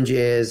challenge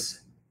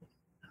is,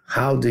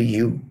 how do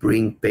you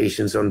bring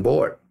patients on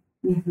board?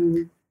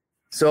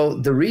 So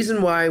the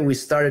reason why we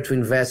started to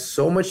invest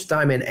so much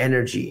time and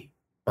energy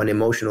on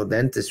emotional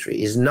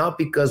dentistry is not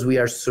because we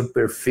are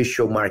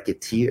superficial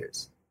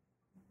marketeers.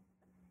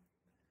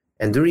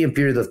 And during a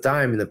period of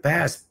time in the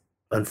past,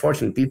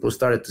 unfortunately, people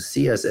started to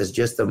see us as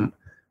just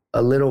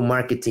a little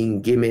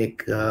marketing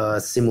gimmick,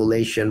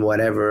 simulation,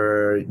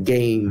 whatever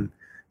game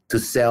to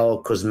sell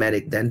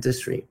cosmetic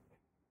dentistry.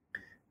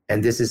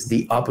 And this is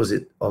the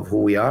opposite of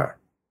who we are.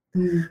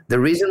 The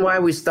reason why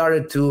we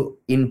started to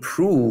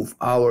improve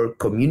our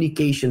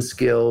communication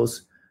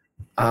skills,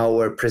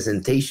 our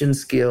presentation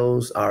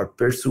skills, our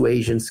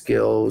persuasion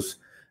skills,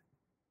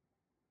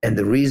 and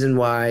the reason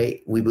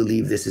why we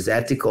believe this is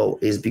ethical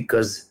is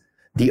because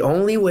the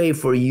only way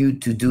for you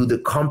to do the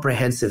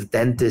comprehensive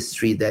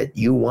dentistry that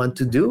you want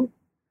to do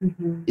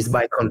is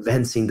by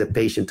convincing the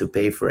patient to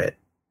pay for it.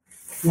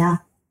 Yeah.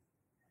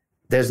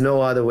 There's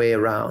no other way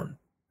around,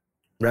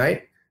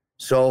 right?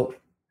 So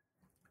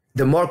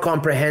the more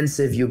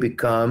comprehensive you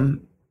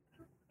become,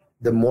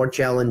 the more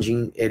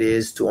challenging it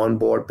is to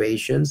onboard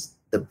patients,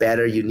 the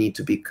better you need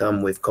to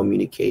become with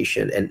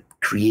communication and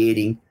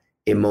creating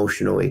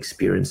emotional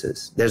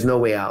experiences. There's no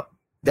way out.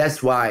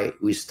 That's why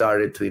we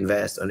started to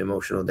invest on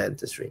emotional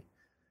dentistry,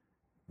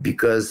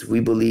 because we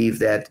believe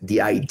that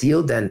the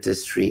ideal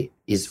dentistry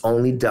is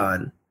only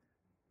done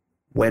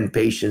when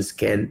patients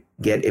can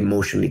get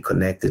emotionally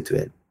connected to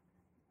it.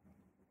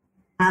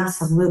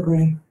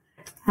 Absolutely.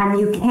 And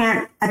you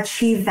can't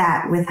achieve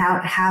that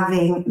without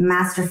having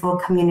masterful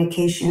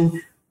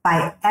communication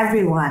by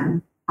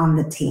everyone on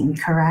the team,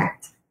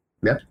 correct?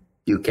 Yep,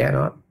 you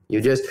cannot. You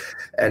just,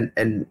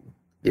 and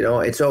you know,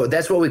 and so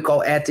that's what we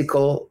call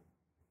ethical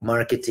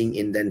marketing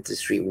in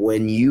dentistry.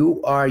 When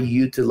you are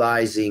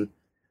utilizing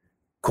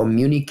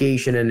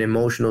communication and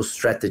emotional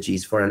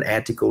strategies for an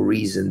ethical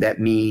reason, that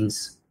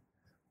means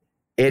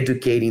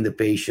educating the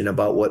patient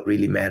about what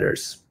really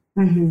matters,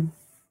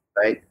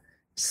 right?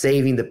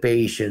 Saving the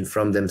patient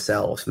from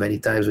themselves. Many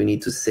times we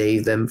need to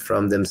save them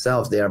from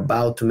themselves. They are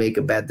about to make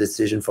a bad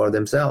decision for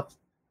themselves.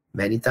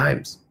 Many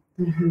times.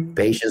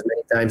 Patients,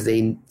 many times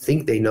they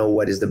think they know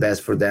what is the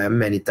best for them.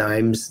 Many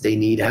times they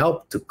need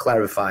help to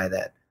clarify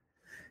that.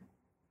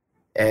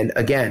 And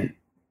again,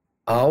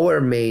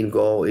 our main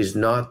goal is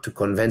not to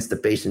convince the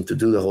patient to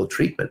do the whole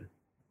treatment.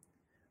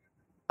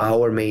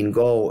 Our main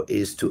goal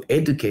is to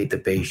educate the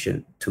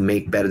patient to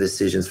make better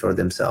decisions for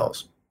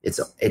themselves.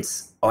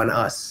 It's on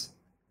us.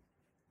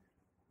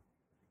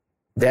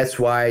 That's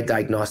why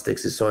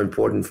diagnostics is so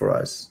important for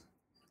us.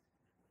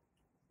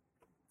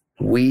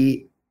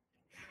 We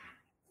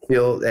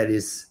feel that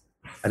is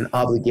an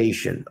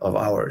obligation of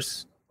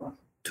ours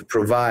to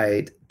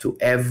provide to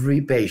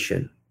every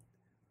patient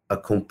a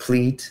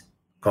complete,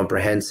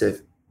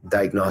 comprehensive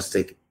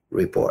diagnostic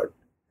report.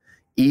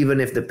 Even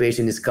if the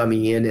patient is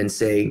coming in and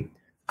saying,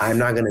 I'm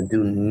not going to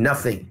do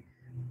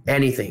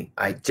anything.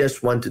 I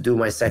just want to do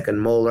my second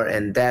molar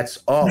and that's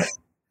all.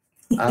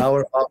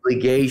 Our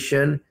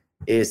obligation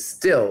is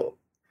still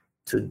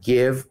to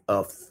give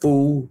a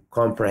full,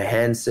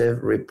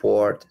 comprehensive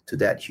report to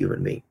that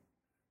human being.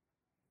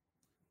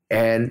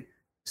 And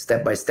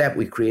step by step,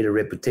 we create a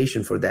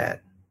reputation for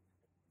that.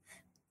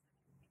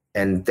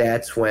 And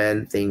that's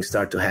when things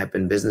start to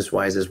happen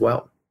business-wise as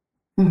well.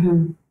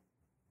 Mm-hmm.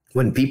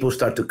 When people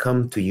start to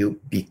come to you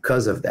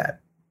because of that.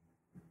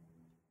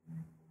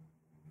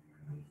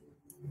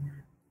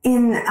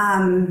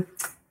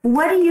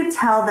 What do you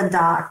tell the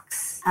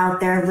docs out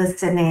there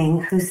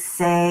listening who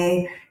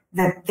say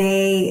that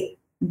they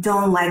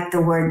don't like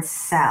the word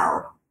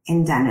sell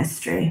in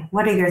dentistry?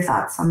 What are your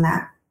thoughts on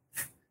that?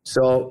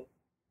 So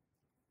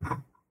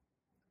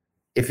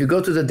if you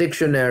go to the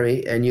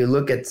dictionary and you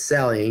look at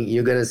selling,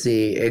 you're going to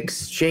see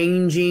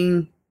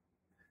exchanging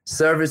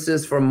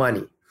services for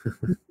money.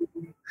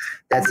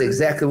 That's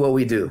exactly what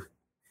we do.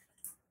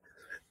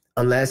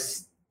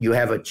 Unless you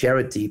have a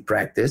charity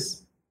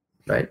practice,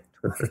 right?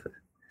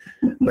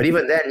 But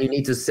even then, you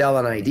need to sell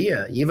an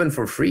idea. Even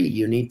for free,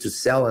 you need to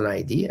sell an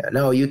idea.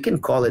 Now, you can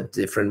call it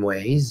different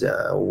ways.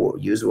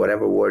 Use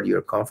whatever word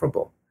you're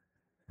comfortable.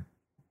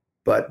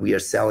 But we are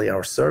selling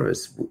our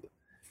service.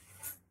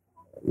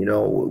 You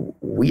know,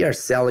 we are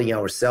selling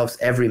ourselves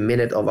every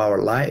minute of our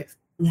life.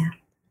 Yeah.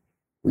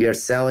 We are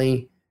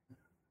selling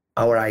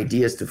our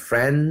ideas to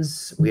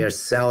friends. We are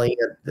selling,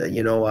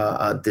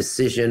 a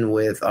decision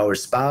with our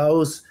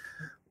spouse.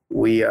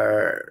 We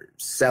are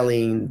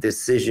selling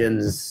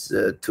decisions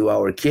to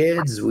our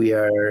kids. We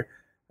are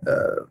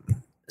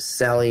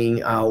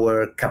selling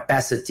our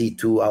capacity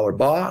to our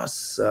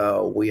boss.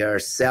 We are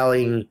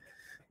selling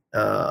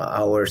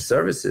our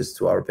services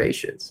to our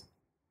patients.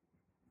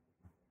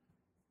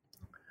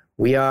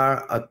 We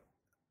are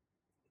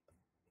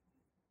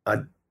a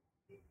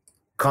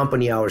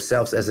company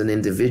ourselves as an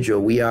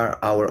individual. We are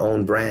our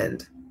own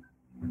brand.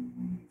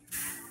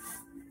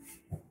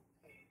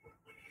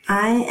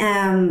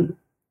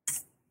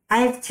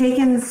 I've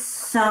taken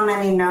so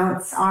many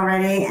notes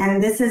already,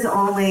 and this is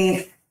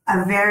only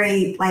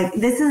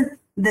this is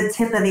the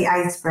tip of the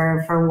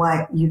iceberg for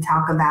what you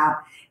talk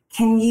about.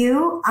 Can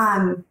you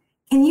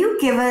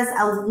give us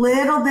a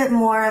little bit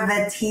more of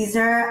a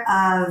teaser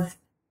of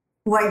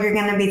what you're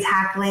going to be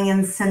tackling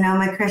in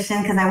Sonoma,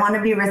 Christian? Because I want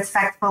to be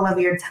respectful of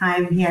your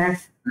time here.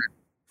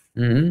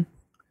 Mm-hmm.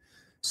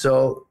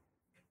 So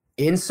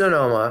in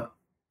Sonoma,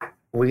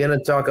 we're going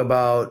to talk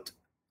about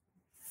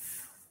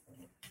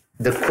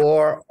the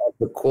core of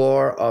the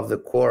core of the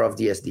core of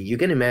DSD. You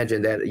can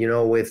imagine that,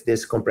 with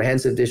this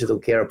comprehensive digital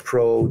care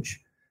approach,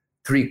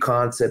 3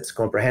 concepts: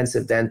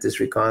 comprehensive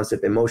dentistry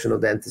concept, emotional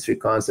dentistry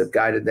concept,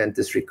 guided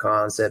dentistry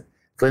concept,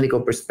 clinical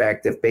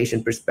perspective,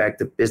 patient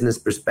perspective, business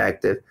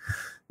perspective.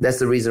 That's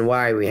the reason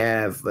why we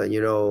have,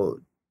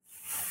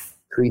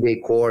 3-day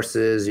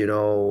courses,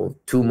 2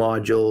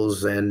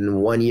 modules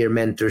and 1-year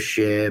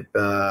mentorship,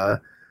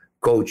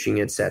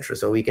 coaching, etc.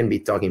 So we can be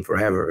talking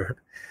forever.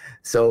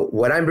 So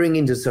what I'm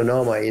bringing to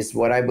Sonoma is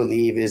what I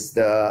believe is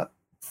the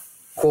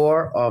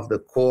core of the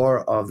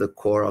core of the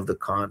core of the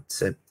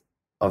concept,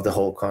 of the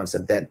whole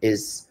concept. That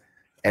is,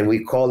 and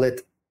we call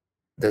it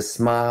the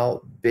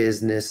Smile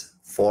Business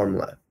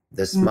Formula,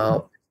 the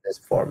Smile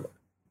Business Formula,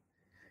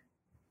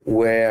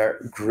 where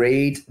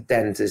great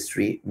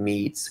dentistry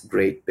meets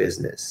great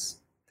business.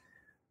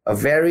 A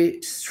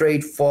very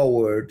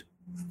straightforward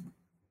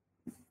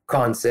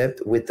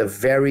concept with a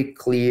very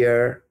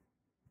clear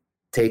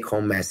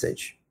take-home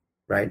message,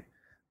 right?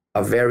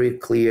 A very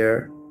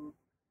clear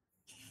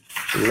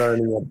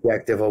learning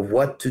objective of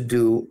what to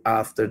do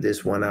after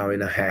this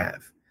 1.5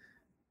 hours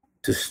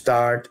to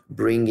start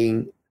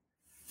bringing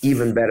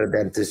even better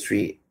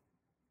dentistry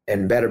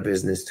and better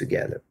business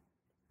together.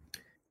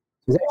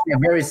 It's actually a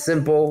very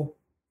simple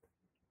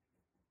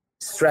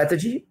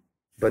strategy,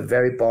 but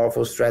very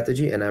powerful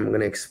strategy, and I'm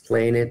going to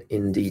explain it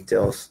in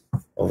details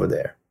over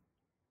there.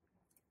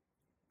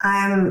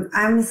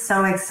 I'm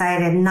so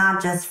excited,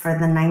 not just for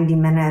the 90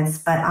 minutes,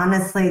 but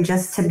honestly,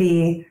 just to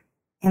be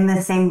in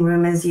the same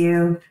room as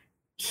you,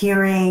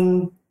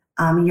 hearing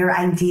your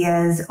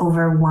ideas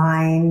over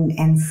wine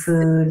and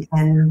food.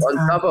 And on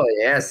top of it,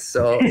 yes.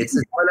 So it's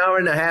a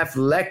 1.5 hour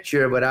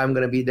lecture, but I'm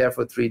going to be there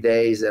for 3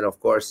 days. And of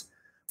course,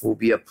 it will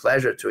be a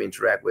pleasure to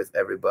interact with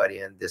everybody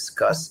and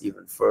discuss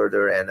even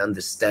further and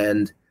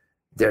understand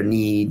their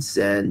needs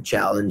and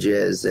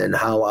challenges and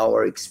how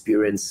our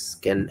experience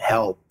can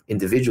help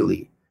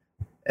individually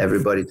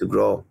everybody to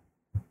grow.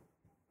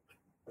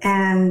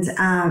 And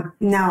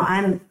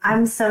no,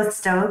 I'm so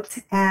stoked,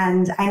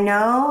 and I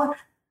know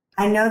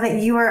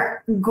that you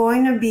are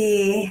going to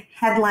be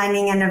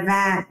headlining an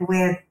event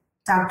with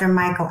Dr.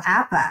 Michael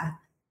Appa.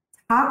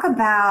 Talk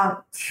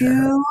about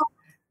 2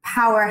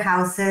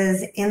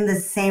 powerhouses in the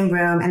same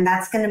room, and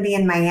that's going to be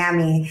in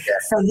Miami. Yeah.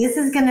 So this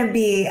is going to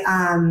be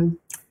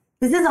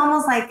this is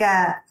almost like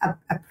a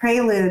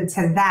prelude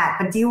to that.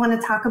 But do you want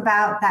to talk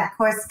about that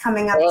course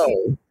coming up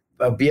too?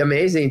 it'd be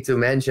amazing to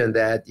mention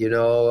that,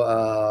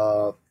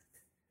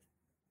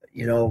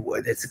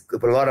 it's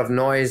a lot of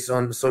noise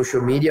on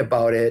social media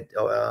about it.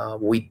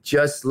 We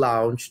just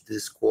launched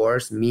this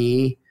course,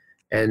 me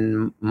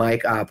and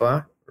Mike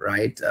Appa,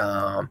 right?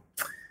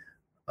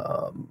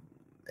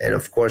 And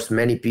of course,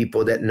 many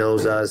people that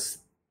knows us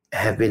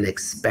have been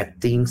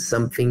expecting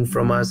something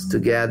from us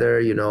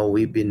together.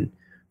 We've been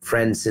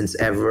friends since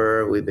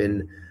ever.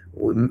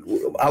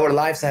 Our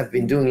lives have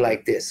been doing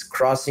like this,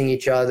 crossing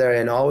each other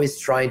and always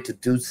trying to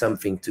do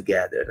something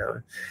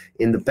together.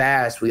 In the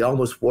past, we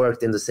almost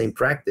worked in the same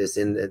practice.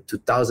 In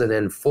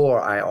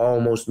 2004, I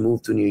almost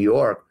moved to New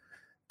York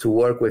to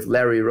work with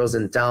Larry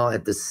Rosenthal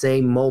at the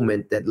same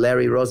moment that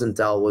Larry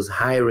Rosenthal was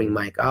hiring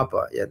Mike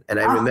Appa. And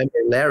I remember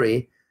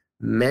Larry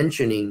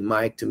mentioning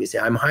Mike to me,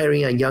 saying, I'm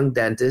hiring a young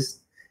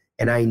dentist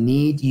and I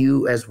need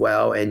you as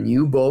well. And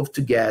you both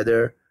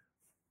together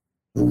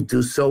will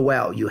do so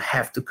well. You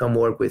have to come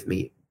work with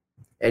me.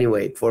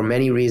 Anyway, for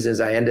many reasons,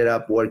 I ended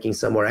up working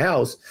somewhere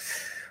else.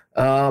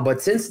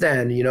 But since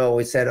then,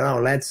 we said,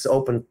 let's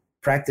open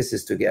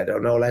practices together.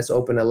 No, let's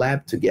open a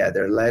lab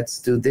together. Let's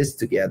do this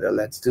together.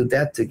 Let's do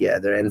that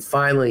together. And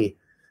finally,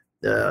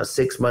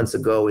 6 months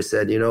ago, we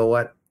said, you know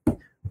what?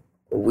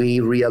 We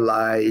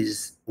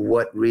realize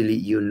what really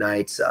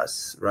unites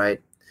us,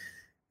 right?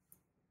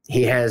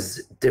 He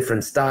has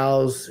different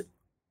styles.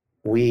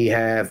 We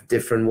have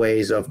different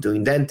ways of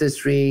doing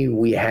dentistry.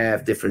 We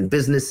have different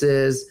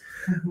businesses.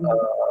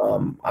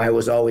 Mm-hmm. I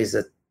was always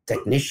a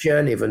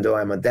technician. Even though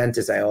I'm a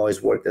dentist, I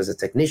always worked as a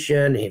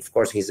technician. Of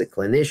course, he's a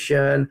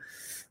clinician.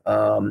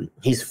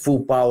 He's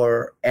full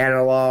power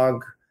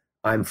analog.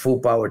 I'm full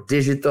power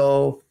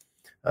digital.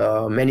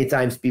 Many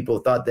times people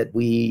thought that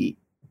we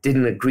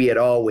didn't agree at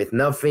all with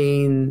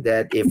nothing,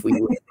 that if we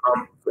would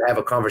have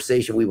a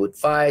conversation, we would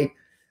fight.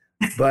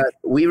 But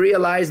we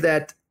realized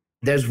that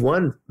there's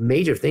one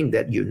major thing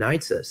that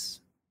unites us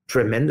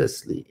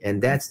tremendously,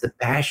 and that's the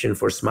passion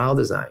for smile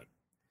design.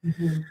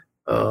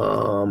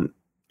 Mm-hmm.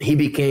 He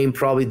became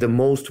probably the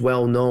most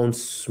well-known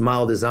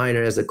smile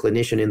designer as a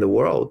clinician in the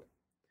world.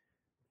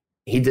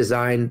 He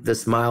designed the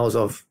smiles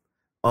of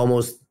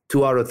almost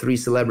 2 out of 3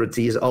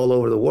 celebrities all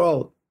over the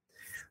world.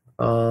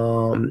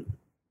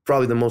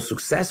 Probably the most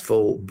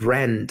successful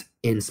brand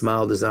in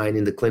smile design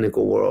in the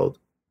clinical world,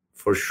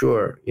 for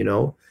sure,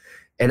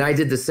 And I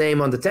did the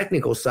same on the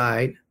technical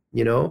side,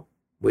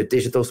 with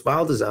digital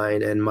smile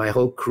design, and my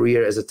whole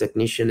career as a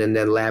technician and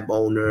then lab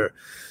owner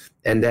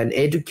and then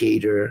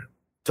educator,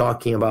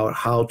 talking about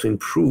how to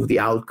improve the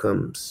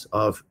outcomes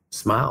of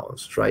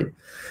smiles, right?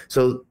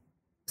 So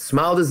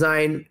smile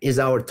design is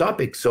our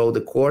topic. So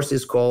the course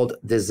is called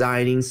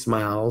Designing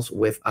Smiles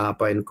with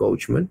Appa and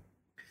Coachman.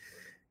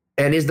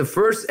 And is the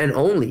first and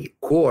only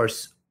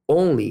course,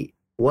 only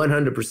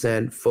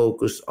 100%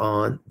 focused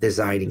on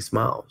designing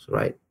smiles,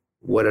 right?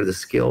 What are the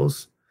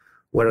skills?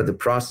 What are the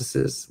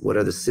processes? What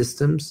are the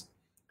systems?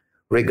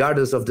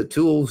 Regardless of the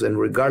tools and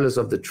regardless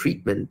of the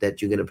treatment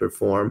that you're going to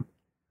perform,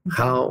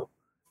 how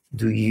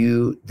do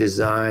you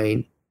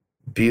design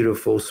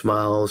beautiful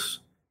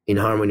smiles in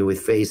harmony with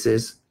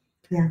faces?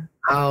 Yeah.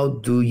 How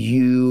do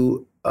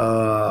you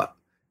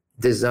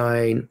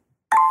design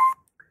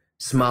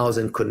smiles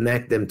and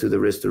connect them to the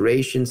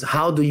restorations?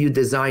 How do you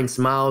design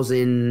smiles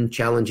in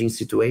challenging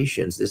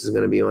situations? This is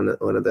going to be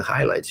one of the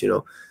highlights,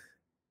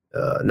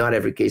 Not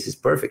every case is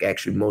perfect.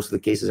 Actually, most of the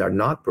cases are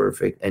not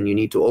perfect. And you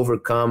need to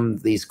overcome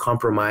these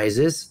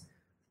compromises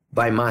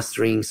by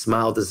mastering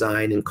smile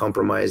design in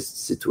compromised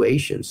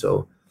situations.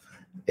 So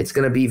it's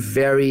going to be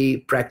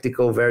very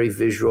practical, very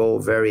visual,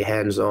 very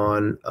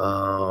hands-on.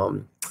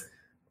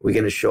 We're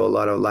going to show a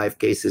lot of live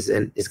cases,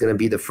 and it's going to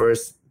be the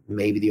first,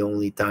 maybe the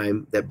only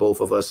time that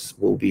both of us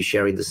will be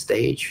sharing the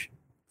stage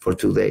for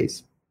 2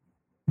 days.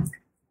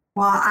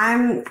 Well,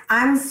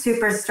 I'm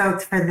super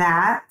stoked for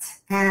that.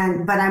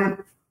 But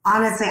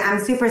I'm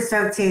super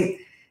stoked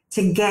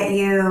to get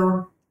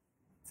you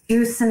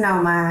to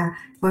Sonoma,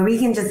 where we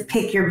can just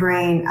pick your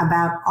brain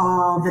about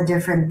all the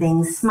different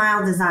things,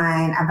 smile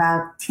design,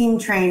 about team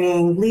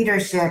training,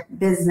 leadership,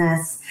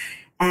 business.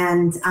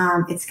 And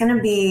it's going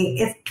to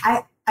be,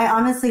 I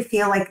honestly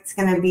feel like it's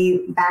going to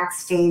be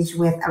backstage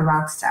with a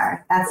rock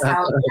star. That's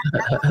how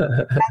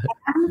I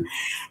am.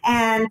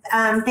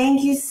 And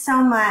thank you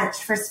so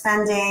much for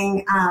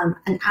spending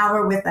an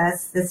hour with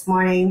us this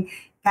morning.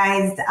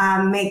 Guys,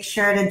 make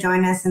sure to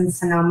join us in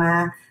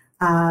Sonoma.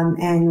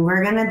 And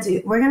we're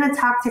gonna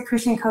talk to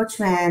Christian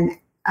Coachman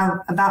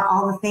about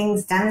all the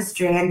things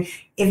dentistry. And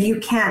if you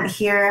can't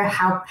hear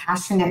how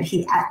passionate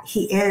he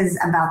is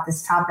about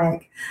this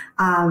topic,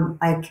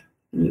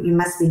 you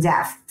must be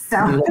deaf.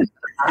 So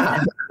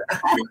there's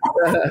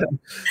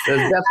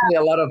definitely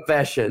a lot of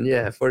passion.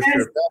 Yeah, for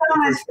sure. So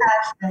much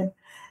passion.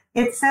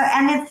 It's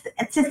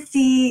to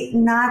see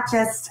not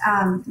just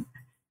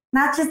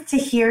to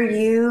hear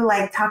you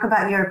talk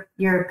about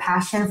your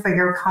passion for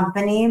your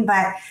company,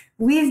 but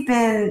we've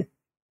been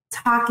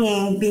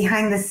talking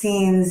behind the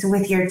scenes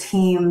with your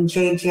team,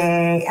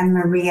 JJ and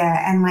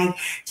Maria, and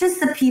just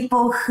the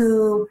people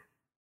who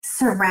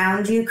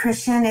surround you,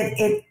 Christian.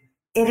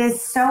 it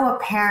is so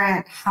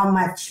apparent how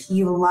much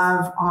you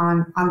love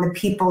on the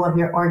people of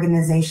your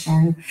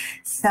organization.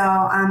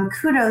 So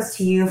kudos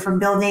to you for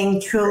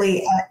building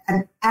truly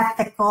an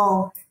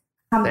ethical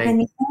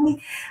company.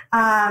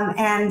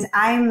 And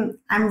I'm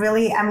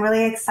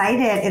really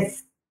excited.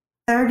 It's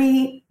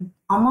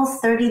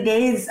almost 30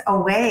 days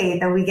away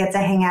that we get to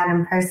hang out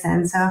in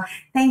person. So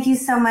thank you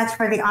so much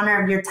for the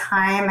honor of your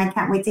time. I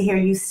can't wait to hear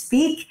you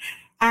speak.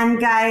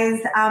 And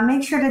guys,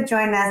 make sure to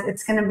join us.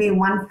 It's going to be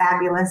one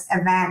fabulous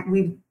event.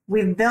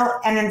 We've built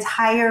an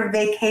entire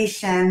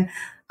vacation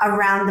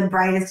around the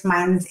brightest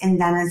minds in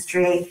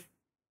dentistry,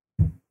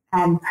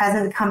 and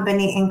present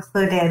company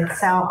included.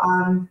 So,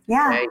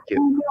 yeah. Thank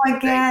you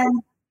again.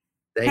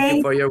 Thank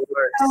you for your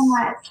words. So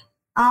much.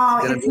 Oh,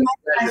 it's my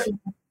pleasure.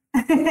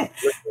 The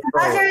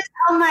pleasure is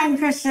all mine,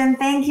 Christian.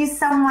 Thank you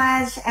so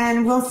much,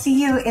 and we'll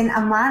see you in a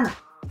month.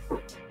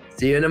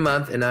 See you in a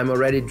month, and I'm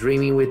already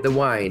dreaming with the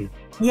wine.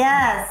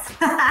 Yes.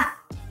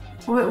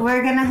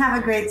 We're going to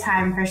have a great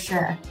time for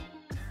sure.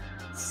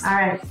 All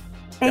right.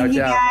 Thank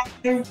you,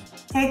 guys.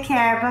 Take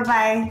care.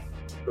 Bye-bye.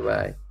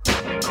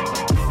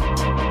 Bye-bye.